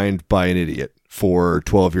designed by an idiot for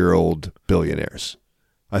 12-year-old billionaires.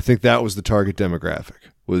 I think that was the target demographic.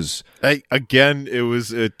 It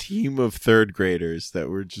was a team of third graders that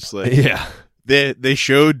were just like, yeah. They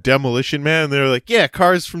showed Demolition Man. And they were like, yeah,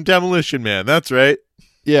 cars from Demolition Man. That's right.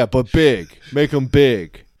 Yeah, but big. Make them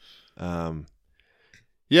big.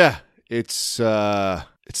 Yeah, it's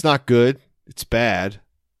not good. It's bad.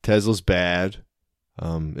 Tesla's bad.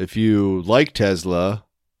 If you like Tesla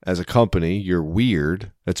as a company, you're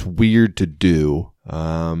weird. That's weird to do.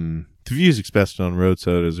 The views expressed on Road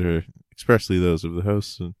Sodas are expressly those of the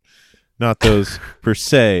hosts and not those per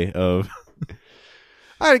se of...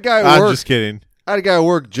 I had a guy at work. I'm just kidding. I had a guy at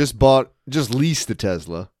work just leased the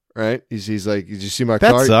Tesla, right? He's like, did you see my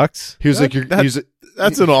That car? sucks. He was like,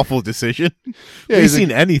 that's an awful decision. Yeah, Have you he's seen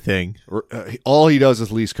like, anything? all he does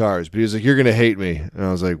is lease cars, but he was like, you're going to hate me. And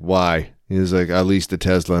I was like, why? He was like, I leased a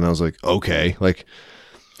Tesla. And I was like, okay. Like,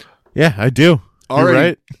 yeah, I do. You're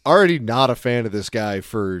right. Already not a fan of this guy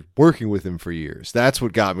for working with him for years. That's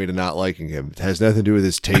what got me to not liking him. It has nothing to do with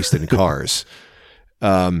his taste in cars.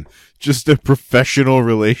 Just a professional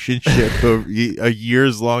relationship, a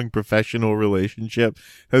years-long professional relationship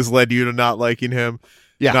has led you to not liking him.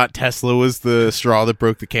 Yeah. Not Tesla was the straw that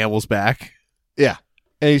broke the camel's back. Yeah.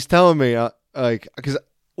 And he's telling me, because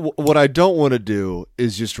what I don't want to do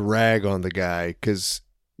is just rag on the guy because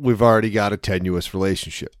we've already got a tenuous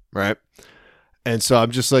relationship, right? And so I'm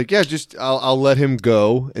just like, yeah, I'll let him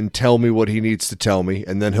go and tell me what he needs to tell me,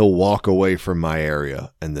 and then he'll walk away from my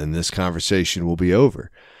area, and then this conversation will be over.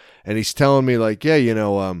 And he's telling me like, yeah,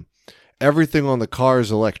 everything on the car is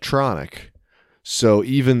electronic, so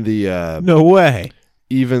even the No way.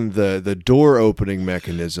 even the door opening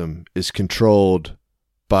mechanism is controlled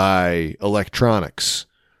by electronics.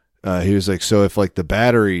 He was like, so if like the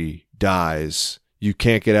battery dies, you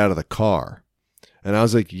can't get out of the car. And I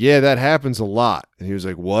was like, yeah, that happens a lot. And he was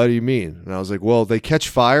like, what do you mean? And I was like, well, they catch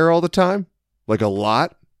fire all the time, like a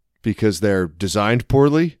lot, because they're designed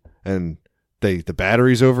poorly and the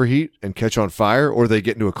batteries overheat and catch on fire, or they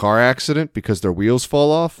get into a car accident because their wheels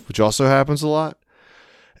fall off, which also happens a lot.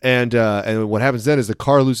 And what happens then is the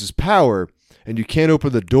car loses power and you can't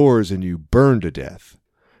open the doors and you burn to death.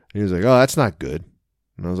 And he was like, oh, that's not good.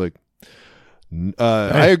 And I was like,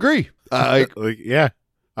 I agree. Yeah,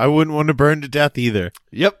 I wouldn't want to burn to death either.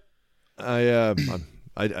 Yep.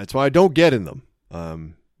 That's why I don't get in them.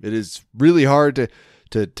 It is really hard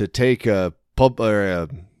to take a pub or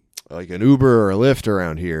like an Uber or a Lyft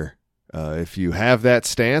around here if you have that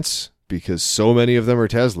stance, because so many of them are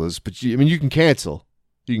Teslas. But you can cancel.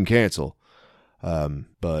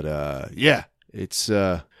 Yeah, it's.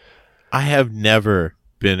 I have never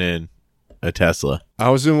been in a Tesla. I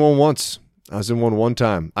was in one once. I was in one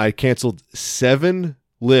time. I canceled 7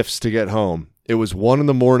 Lyfts to get home. It was 1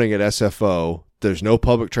 a.m. at SFO. There's no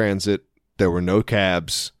public transit. There were no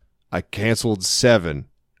cabs. I canceled 7,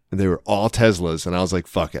 and they were all Teslas. And I was like,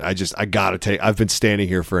 "Fuck it! I gotta take. I've been standing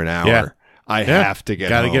here for an hour. Yeah. I have to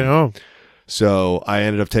get home. Get home." So I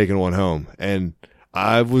ended up taking one home, and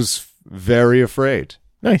I was very afraid.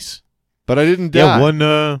 Nice, but I didn't Yeah,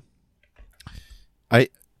 die.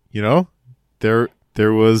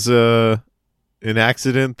 there was an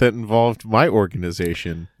accident that involved my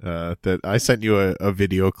organization that I sent you a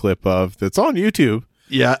video clip of that's on YouTube.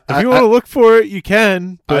 Yeah, if you want to look for it, you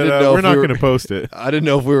can, but we're not going to post it. I didn't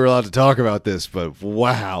know if we were allowed to talk about this, but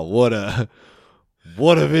wow, what a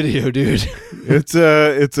video, dude. It's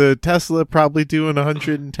a Tesla probably doing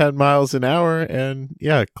 110 miles an hour, and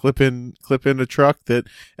yeah, clipping a truck that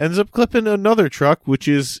ends up clipping another truck, which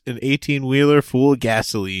is an 18-wheeler full of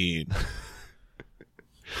gasoline.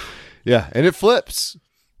 Yeah, and it flips.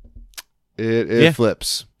 It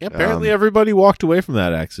flips. Yeah, apparently everybody walked away from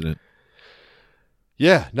that accident.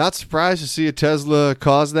 Yeah, not surprised to see a Tesla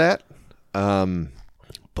cause that. But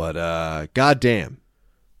goddamn.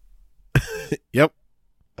 Yep.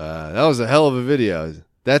 That was a hell of a video.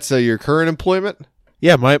 That's your current employment?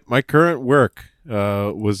 Yeah, my current work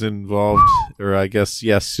was involved, or I guess,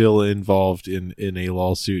 still involved in a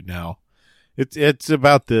lawsuit now. It's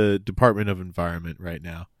about the Department of Environment right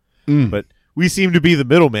now. But we seem to be the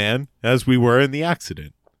middleman, as we were in the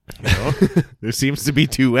accident. You know? There seems to be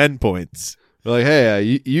 2 endpoints. They're like,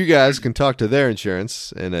 hey, you guys can talk to their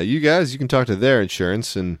insurance, and you can talk to their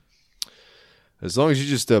insurance, and as long as you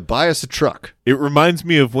just buy us a truck. It reminds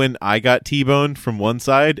me of when I got T-boned from one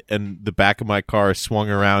side, and the back of my car swung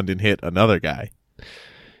around and hit another guy.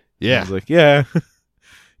 Yeah. I was like, yeah,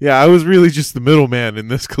 I was really just the middleman in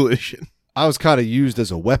this collision. I was kind of used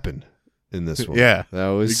as a weapon in this one. Yeah, that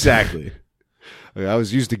was exactly. I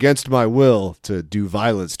was used against my will to do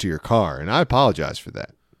violence to your car, and I apologize for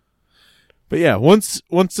that. But yeah, once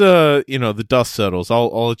the dust settles,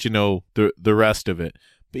 I'll let you know the rest of it.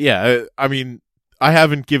 But yeah, I mean, I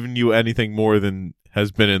haven't given you anything more than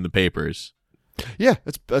has been in the papers. Yeah,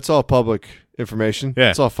 that's all public information. Yeah,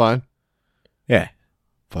 it's all fine. Yeah,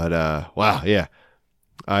 but wow, yeah,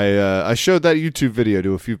 I showed that YouTube video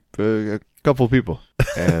to a couple of people,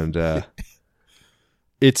 and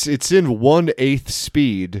it's in 1/8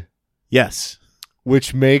 speed. Yes.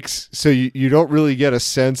 Which makes so you don't really get a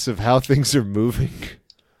sense of how things are moving,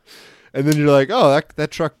 and then you're like, oh,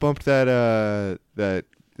 that truck bumped that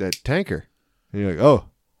tanker, and you're like,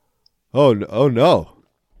 oh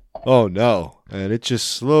no, and it just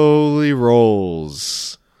slowly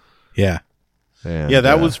rolls. Yeah, and,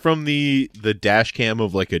 that was from the dash cam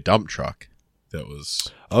of like a dump truck. That was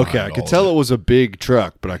okay. I could tell it was a big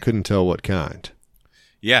truck, but I couldn't tell what kind.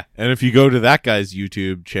 Yeah, and if you go to that guy's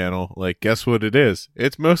YouTube channel, like, guess what it is?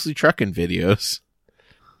 It's mostly trucking videos.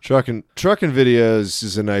 Trucking videos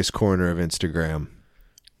is a nice corner of Instagram.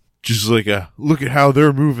 Just like look at how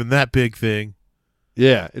they're moving that big thing.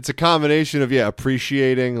 Yeah, it's a combination of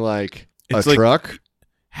appreciating like it's a truck.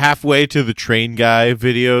 Halfway to the train guy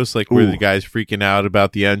videos, like where the guy's freaking out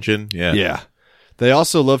about the engine. Yeah. Yeah. They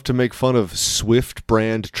also love to make fun of Swift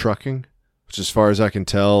brand trucking, which as far as I can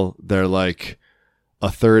tell, they're like a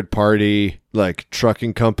third party like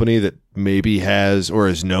trucking company that maybe has or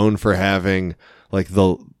is known for having like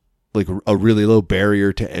a really low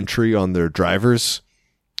barrier to entry on their drivers.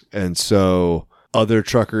 And so other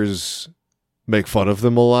truckers make fun of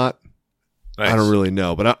them a lot. Nice. I don't really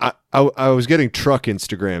know, but I was getting truck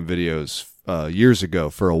Instagram videos years ago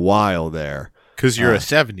for a while there. Because you're a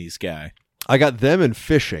 70s guy. I got them and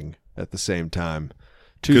fishing at the same time.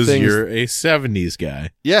 Because you're a 70s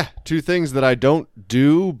guy. Yeah, 2 things that I don't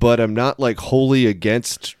do, but I'm not like wholly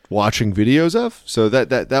against watching videos of. So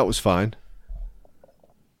that was fine.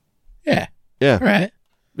 Yeah. Yeah. All right.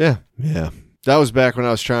 Yeah. Yeah. That was back when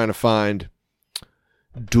I was trying to find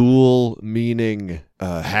dual meaning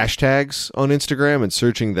hashtags on Instagram and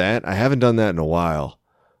searching that. I haven't done that in a while.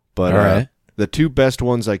 But all right. The 2 best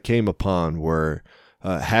ones I came upon were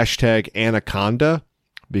hashtag Anaconda,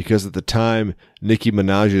 because at the time Nicki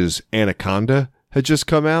Minaj's Anaconda had just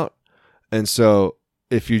come out. And so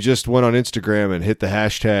if you just went on Instagram and hit the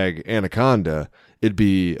hashtag anaconda, it'd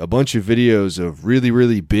be a bunch of videos of really,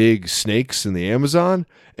 really big snakes in the Amazon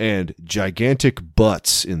and gigantic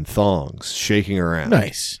butts in thongs shaking around.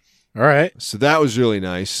 Nice. All right. So that was really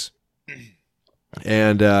nice.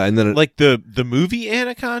 And then like the movie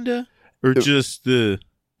Anaconda, or just the?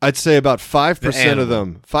 I'd say about 5% animal. of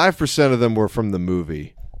them. 5% of them were from the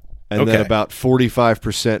movie, and then Okay. about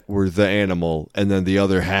 45% were the animal, and then the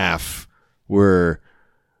other half were.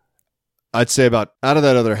 I'd say about out of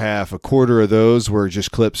that other half, a quarter of those were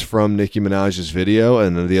just clips from Nicki Minaj's video,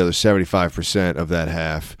 and then the other 75% of that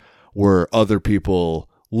half were other people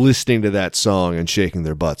listening to that song and shaking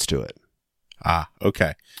their butts to it. Ah,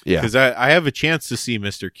 okay. Yeah. Because I have a chance to see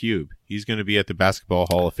Mr. Cube. He's going to be at the Basketball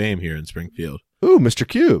Hall of Fame here in Springfield. Ooh, Mr.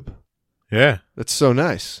 Cube. Yeah. That's so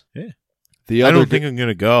nice. Yeah. The I other don't think I'm going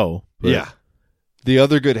to go. But Yeah. The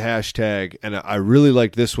other good hashtag, and I really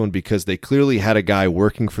liked this one because they clearly had a guy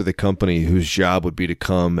working for the company whose job would be to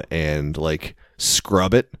come and like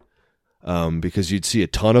scrub it, because you'd see a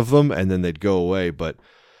ton of them and then they'd go away. But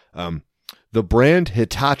the brand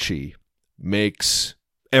Hitachi makes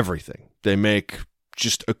everything. They make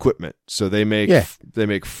just equipment. So they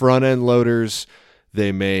make front end loaders.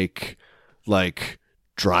 They make like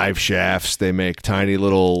drive shafts. They make tiny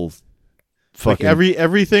little Like fucking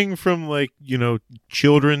everything from like,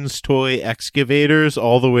 children's toy excavators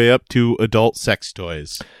all the way up to adult sex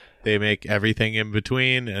toys. They make everything in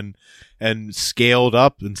between and scaled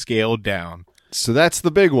up and scaled down. So that's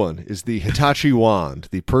the big one, is the Hitachi wand,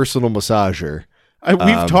 the personal massager.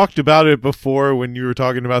 We've talked about it before when you were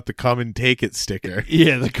talking about the come and take it sticker.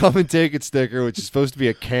 Yeah, the come and take it sticker, which is supposed to be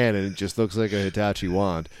a can, and it just looks like a Hitachi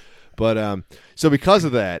wand. But so because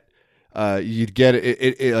of that, you'd get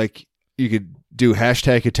it like you could do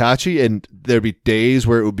hashtag Hitachi, and there'd be days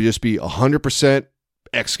where it would just be 100%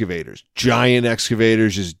 excavators, giant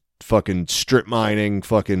excavators, just fucking strip mining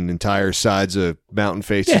fucking entire sides of mountain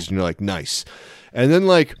faces, and you're like, nice. And then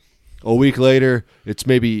like a week later, it's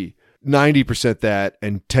maybe 90% that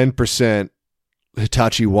and 10%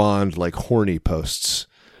 Hitachi wand like horny posts.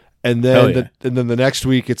 And then and then the next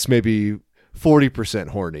week it's maybe 40%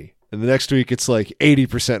 horny. And the next week it's like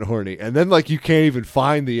 80% horny. And then like you can't even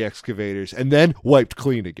find the excavators, and then wiped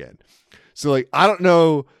clean again. So like I don't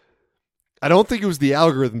know, I don't think it was the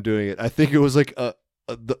algorithm doing it. I think it was like a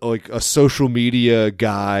social media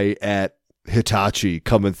guy at Hitachi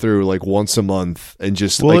coming through like once a month and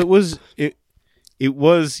just Well, it was an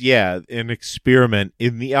experiment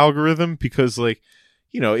in the algorithm because like,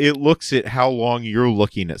 it looks at how long you're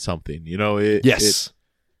looking at something, yes.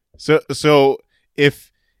 So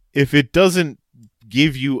if it doesn't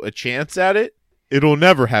give you a chance at it, it'll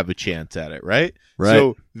never have a chance at it, right? Right.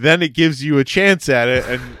 So then it gives you a chance at it,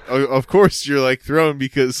 and of course you're like thrown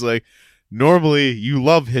because like normally you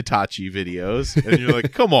love Hitachi videos, and you're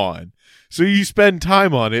like, come on. So you spend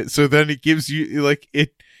time on it, so then it gives you like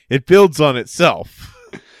it builds on itself.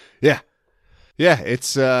 Yeah. Yeah,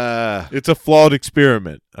 it's a flawed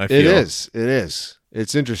experiment, I feel. It is.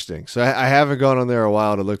 It's interesting. So I haven't gone on there a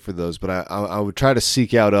while to look for those, but I would try to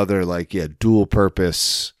seek out other like dual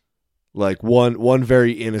purpose, like one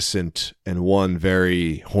very innocent and one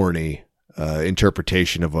very horny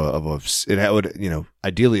interpretation of it would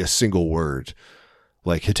ideally a single word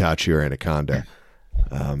like Hitachi or Anaconda.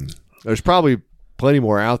 There's probably plenty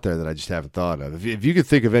more out there that I just haven't thought of. If you could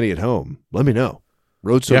think of any at home, let me know.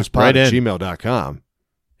 roadsodaspod@gmail.com.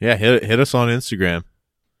 Yeah, hit us on Instagram.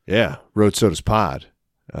 Yeah, Road Sodas Pod.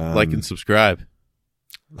 Like and subscribe.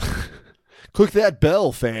 Click that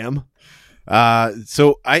bell, fam.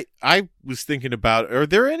 So I was thinking about, are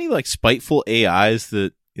there any like spiteful AIs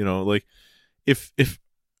that, like if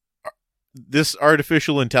this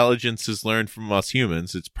artificial intelligence has learned from us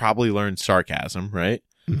humans, it's probably learned sarcasm, right?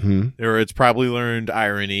 Mm-hmm. Or it's probably learned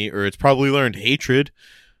irony, or it's probably learned hatred.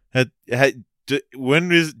 When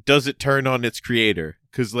does it turn on its creator?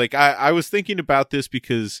 Because like I was thinking about this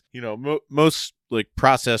because most like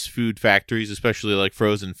processed food factories, especially like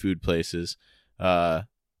frozen food places, they're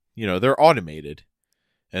automated,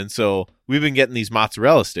 and so we've been getting these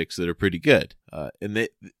mozzarella sticks that are pretty good, and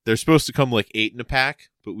they're supposed to come like 8 in a pack,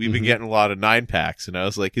 but we've been getting a lot of 9 packs, and I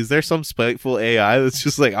was like, is there some spiteful AI that's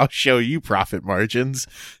just like, I'll show you profit margins?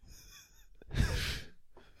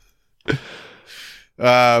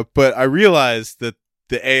 But I realized that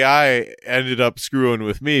the AI ended up screwing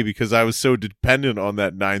with me because I was so dependent on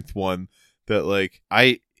that 9th one that like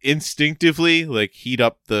I instinctively like heat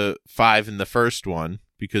up the 5 in the first one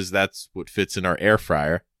because that's what fits in our air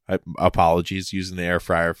fryer. Apologies, using the air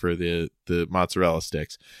fryer for the mozzarella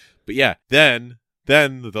sticks. But yeah, then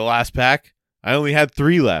the last pack, I only had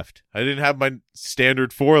 3 left. I didn't have my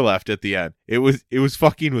standard 4 left at the end. It was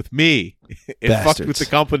fucking with me. It fucked with the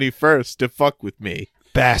company first to fuck with me.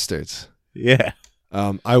 Bastards. Yeah.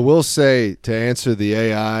 I will say, to answer the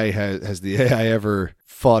AI, has the AI ever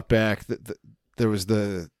fought back? There was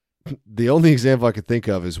the only example I could think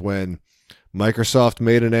of is when Microsoft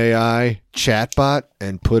made an AI chatbot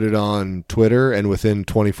and put it on Twitter, and within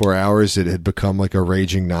 24 hours, it had become like a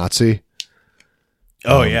raging Nazi.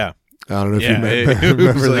 Oh, yeah. I don't know if you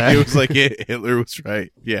remember that. It was like Hitler was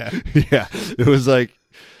right. Yeah. Yeah. It was like,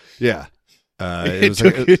 yeah.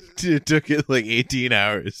 It took it like 18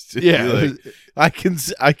 hours. To Yeah. be like,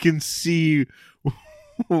 I can see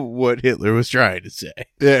what Hitler was trying to say.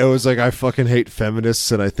 Yeah, it was like, I fucking hate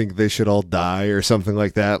feminists and I think they should all die or something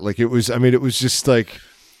like that. Like, it was just like,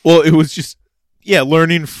 well, it was just, yeah,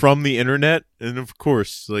 learning from the internet. And of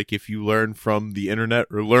course, like, if you learn from the internet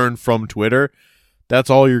or learn from Twitter, that's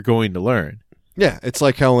all you're going to learn. Yeah, it's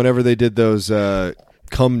like how whenever they did those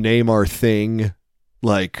come name our thing,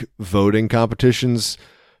 like, voting competitions,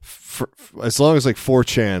 as long as like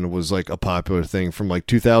 4chan was like a popular thing from like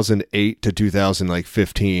 2008 to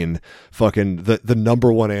 2015, fucking the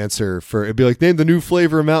number one answer for it'd be like, name the new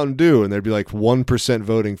flavor of Mountain Dew, and there'd be like 1%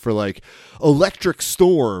 voting for like Electric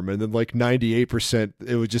Storm, and then like 98%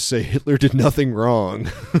 it would just say Hitler did nothing wrong.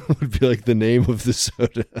 Would be like the name of the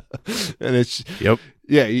soda. And it's Yep.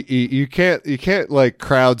 Yeah, you can't like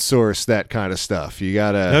crowdsource that kind of stuff. You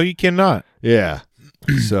gotta. No, you cannot. Yeah.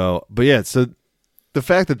 So the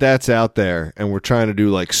fact that that's out there and we're trying to do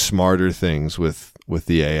like smarter things with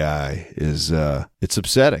the AI is it's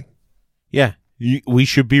upsetting. Yeah. We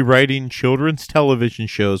should be writing children's television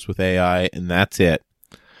shows with AI, and that's it.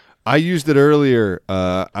 I used it earlier.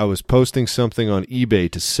 I was posting something on eBay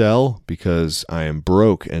to sell because I am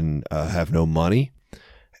broke and have no money.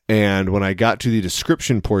 And when I got to the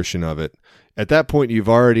description portion of it, at that point you've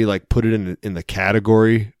already like put it in the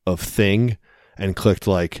category of thing and clicked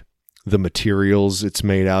like the materials it's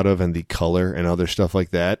made out of and the color and other stuff like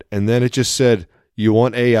that. And then it just said, you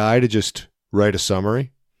want AI to just write a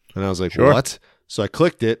summary? And I was like, sure. What? So I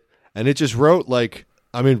clicked it and it just wrote like,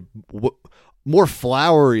 I mean, more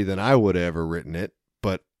flowery than I would have ever written it.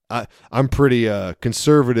 But I'm pretty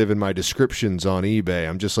conservative in my descriptions on eBay.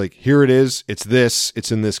 I'm just like, here it is. It's this.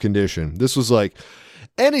 It's in this condition. This was like,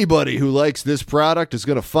 anybody who likes this product is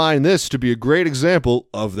going to find this to be a great example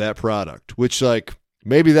of that product, which like,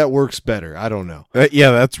 maybe that works better. I don't know.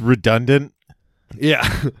 Yeah, that's redundant.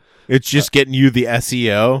 Yeah. It's just getting you the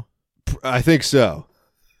SEO. I think so.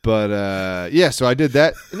 But yeah, so I did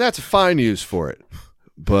that, and that's a fine use for it.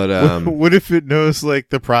 But what if it knows like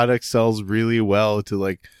the product sells really well to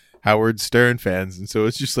like Howard Stern fans, and so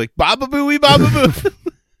it's just like Baba Booey Baba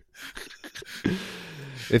Boo.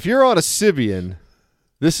 If you're on a Sybian,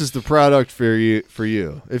 this is the product for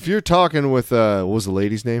you. If you're talking with what was the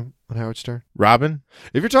lady's name on Howard Stern? Robin?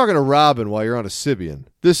 If you're talking to Robin while you're on a Sybian,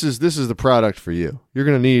 this is the product for you. You're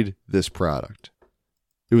going to need this product.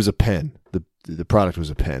 It was a pen. The product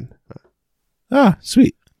was a pen. Ah,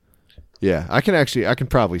 sweet. Yeah, I can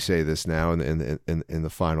probably say this now in the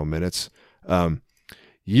final minutes.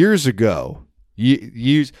 Years ago,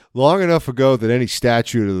 years long enough ago that any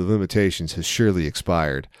statute of limitations has surely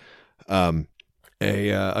expired. A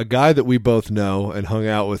guy that we both know and hung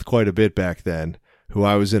out with quite a bit back then, who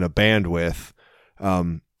I was in a band with,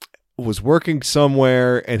 was working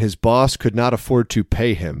somewhere and his boss could not afford to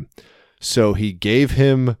pay him. So he gave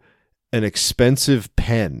him an expensive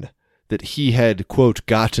pen that he had, quote,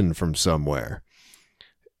 gotten from somewhere.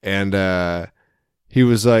 And he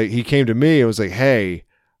was like, he came to me and was like, hey,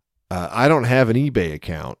 I don't have an eBay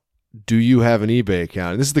account. Do you have an eBay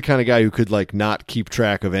account? And this is the kind of guy who could like not keep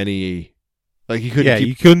track of any, like he couldn't. Yeah,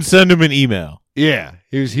 you couldn't send him an email. Yeah,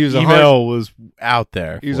 he was email was out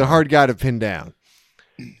there. He was a hard guy to pin down.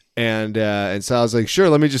 And so I was like, sure,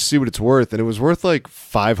 let me just see what it's worth. And it was worth like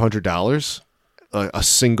 $500, a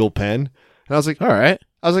single pen. And I was like, all right.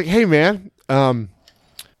 I was like, hey man,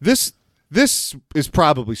 this is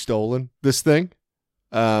probably stolen, this thing.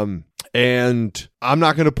 And I'm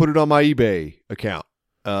not going to put it on my eBay account.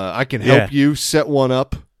 I can help you set one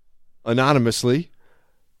up anonymously.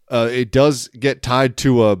 It does get tied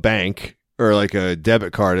to a bank or like a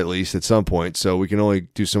debit card at least at some point, so we can only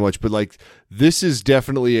do so much. But like, this is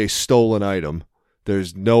definitely a stolen item.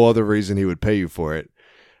 There's no other reason he would pay you for it.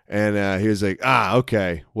 And he was like,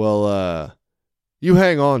 okay, well, you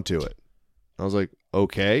hang on to it. I was like,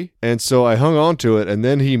 okay. And so I hung on to it, and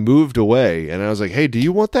then he moved away. And I was like, hey, do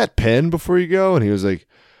you want that pen before you go? And he was like,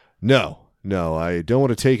 no, I don't want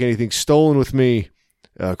to take anything stolen with me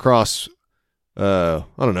across, I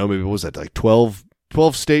don't know, maybe what was that, like 12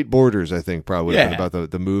 12 state borders, I think, probably would have been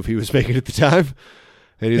about the move he was making at the time.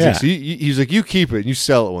 And he's like, so he's like, you keep it and you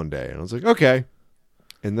sell it one day. And I was like, okay.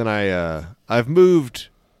 And then I've moved,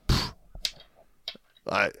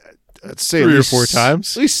 I'd say 3 or 4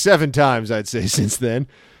 times, at least 7 times, I'd say, since then,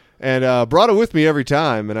 and brought it with me every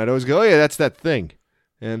time. And I'd always go, oh yeah, that's that thing.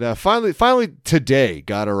 And finally today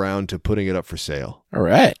got around to putting it up for sale. All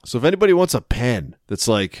right. So if anybody wants a pen that's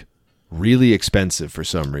like really expensive for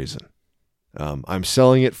some reason, I'm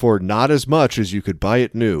selling it for not as much as you could buy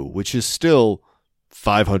it new, which is still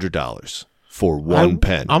 $500 for one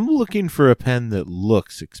pen. I'm looking for a pen that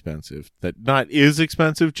looks expensive, that not is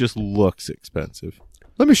expensive, just looks expensive.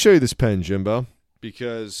 Let me show you this pen, Jimbo,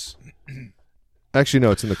 because actually,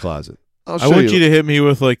 no, it's in the closet. I want you to hit me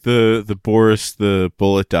with like the Boris the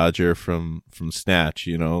bullet dodger from Snatch,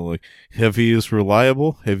 you know, like heavy is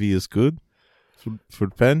reliable, heavy is good for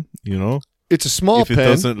the pen, you know. It's a small pen. If it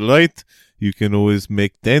doesn't light, you can always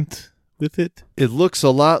make dent with it. It looks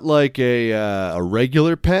a lot like a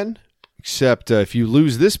regular pen, except if you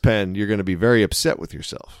lose this pen, you're going to be very upset with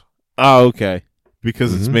yourself. Oh, okay.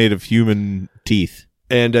 Because it's made of human teeth.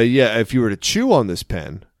 And if you were to chew on this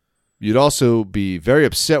pen, you'd also be very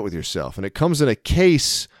upset with yourself. And it comes in a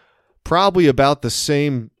case probably about the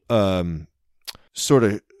same sort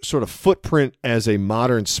of footprint as a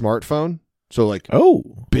modern smartphone. So like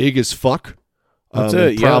big as fuck. That's a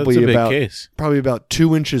big case. Probably about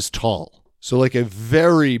 2 inches tall. So like a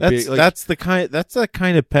very big. Like, that's the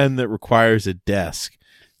kind of pen that requires a desk,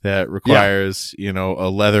 that requires a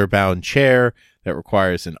leather bound chair, that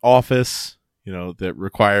requires an office, that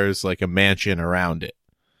requires like a mansion around it.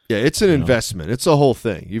 Yeah, it's an investment. It's a whole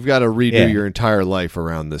thing. You've got to redo your entire life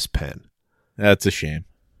around this pen. That's a shame.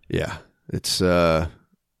 Yeah, it's not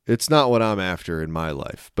what I'm after in my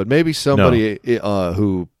life. But maybe somebody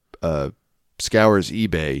who scours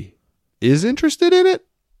eBay is interested in it.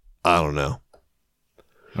 I don't know.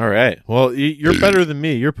 All right. Well, you're better than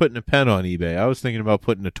me. You're putting a pen on eBay. I was thinking about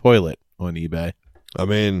putting a toilet on eBay. I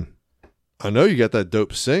mean, I know you got that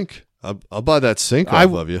dope sink. I'll buy that sink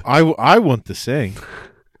off of you. I want the sink.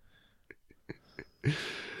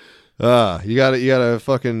 You got a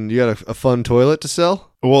fun toilet to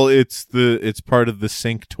sell? Well, it's part of the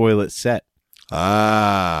sink toilet set.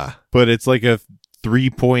 But it's like a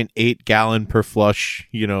 3.8 gallon per flush,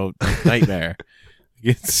 nightmare.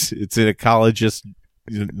 It's an ecologist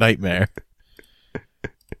nightmare.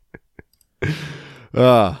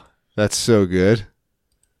 That's so good.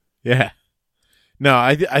 Yeah. No,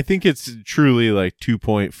 I think it's truly like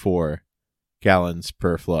 2.4 gallons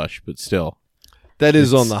per flush, but still. That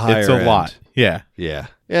is on the higher end. It's a lot. Yeah. Yeah.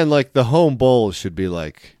 And like the home bowl should be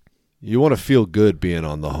like, you want to feel good being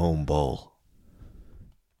on the home bowl.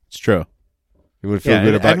 It's true. You want to feel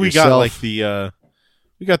good about yourself. Got like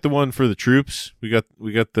we got the one for the troops. We got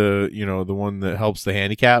the, the one that helps the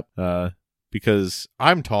handicap, because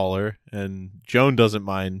I'm taller and Joan doesn't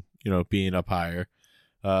mind, being up higher.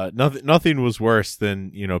 Nothing was worse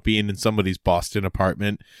than, being in somebody's Boston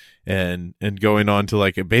apartment and going on to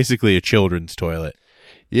like basically a children's toilet.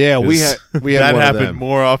 Yeah, we had that one of happened them.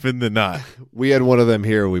 more often than not. We had one of them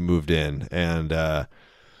here when we moved in, and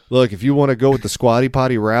look, if you want to go with the squatty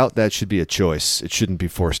potty route, that should be a choice. It shouldn't be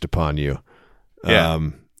forced upon you.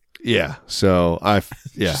 Yeah. So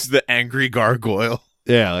just the angry gargoyle.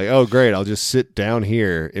 Yeah, like, oh great, I'll just sit down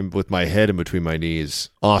here with my head in between my knees.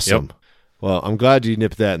 Awesome. Yep. Well, I'm glad you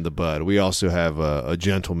nipped that in the bud. We also have a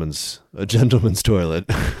gentleman's toilet.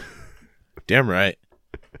 Damn right.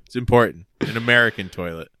 It's important. An American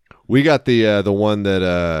toilet. We got the one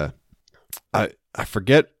that I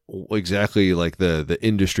forget exactly like the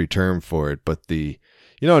industry term for it, but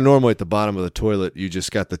normally at the bottom of the toilet you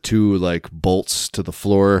just got the 2 like bolts to the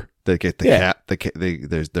floor that get the cap.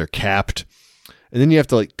 They're capped. And then you have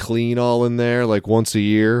to like clean all in there like once a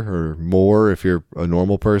year or more if you're a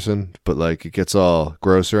normal person, but like it gets all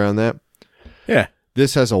gross around that. Yeah.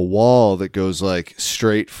 This has a wall that goes like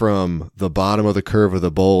straight from the bottom of the curve of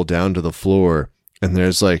the bowl down to the floor, and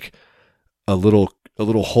there's like a little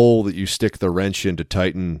hole that you stick the wrench in to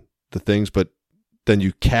tighten the things, but then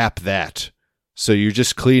you cap that. So you're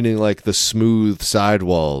just cleaning like the smooth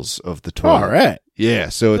sidewalls of the toilet. All right. Yeah,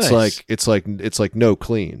 so it's nice. it's like no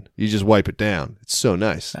clean. You just wipe it down. It's so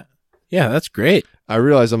nice. Yeah, that's great. I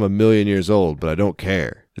realize I'm a million years old, but I don't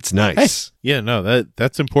care. It's nice. Hey. Yeah, no,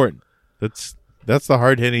 that's important. That's the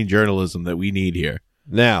hard-hitting journalism that we need here.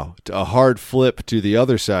 Now, a hard flip to the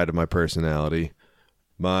other side of my personality.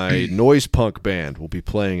 My noise punk band will be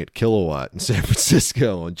playing at Kilowatt in San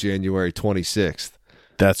Francisco on January 26th.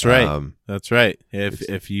 That's right. That's right.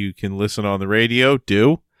 If you can listen on the radio,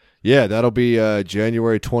 do. Yeah, that'll be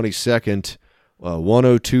January 22nd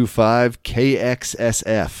 1025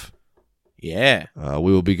 KXSF. Yeah.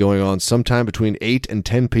 We will be going on sometime between 8 and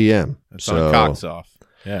 10 p.m. That's on Cox Off.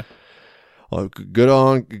 Yeah. Good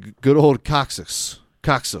old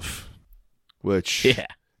Coxoff, which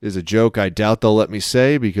is a joke I doubt they'll let me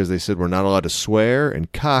say because they said we're not allowed to swear,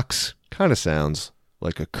 and Cox kind of sounds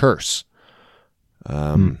like a curse.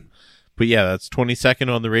 But yeah, that's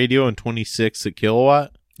 22nd on the radio and 26 at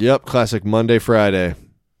Kilowatt. Yep, classic Monday, Friday.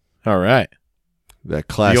 All right. That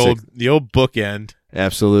classic. The old bookend.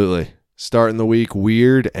 Absolutely. Starting the week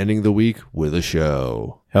weird, ending the week with a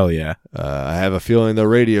show. Hell yeah. I have a feeling the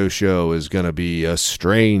radio show is going to be a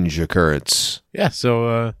strange occurrence. Yeah,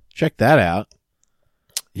 so check that out.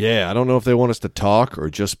 Yeah, I don't know if they want us to talk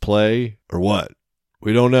or just play or what.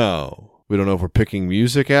 We don't know. We don't know if we're picking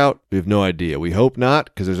music out. We have no idea. We hope not,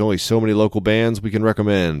 because there's only so many local bands we can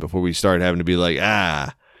recommend before we start having to be like,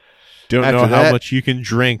 Don't know how much you can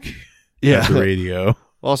drink at the radio.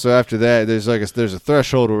 Also, after that, there's a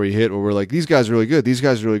threshold where we hit where we're like, these guys are really good. These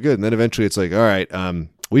guys are really good. And then eventually it's like, all right,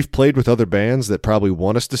 we've played with other bands that probably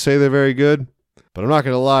want us to say they're very good, but I'm not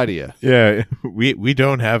going to lie to you. Yeah, we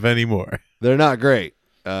don't have any more. They're not great.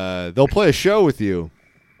 They'll play a show with you,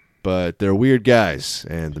 but they're weird guys,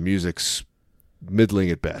 and the music's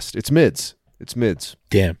middling at best. It's mids.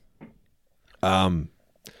 Damn.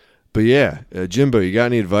 But yeah, Jimbo, you got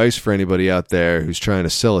any advice for anybody out there who's trying to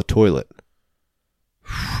sell a toilet?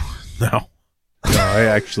 No, I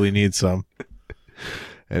actually need some.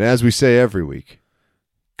 And as we say every week,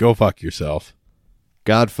 go fuck yourself.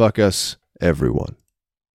 God fuck us, everyone.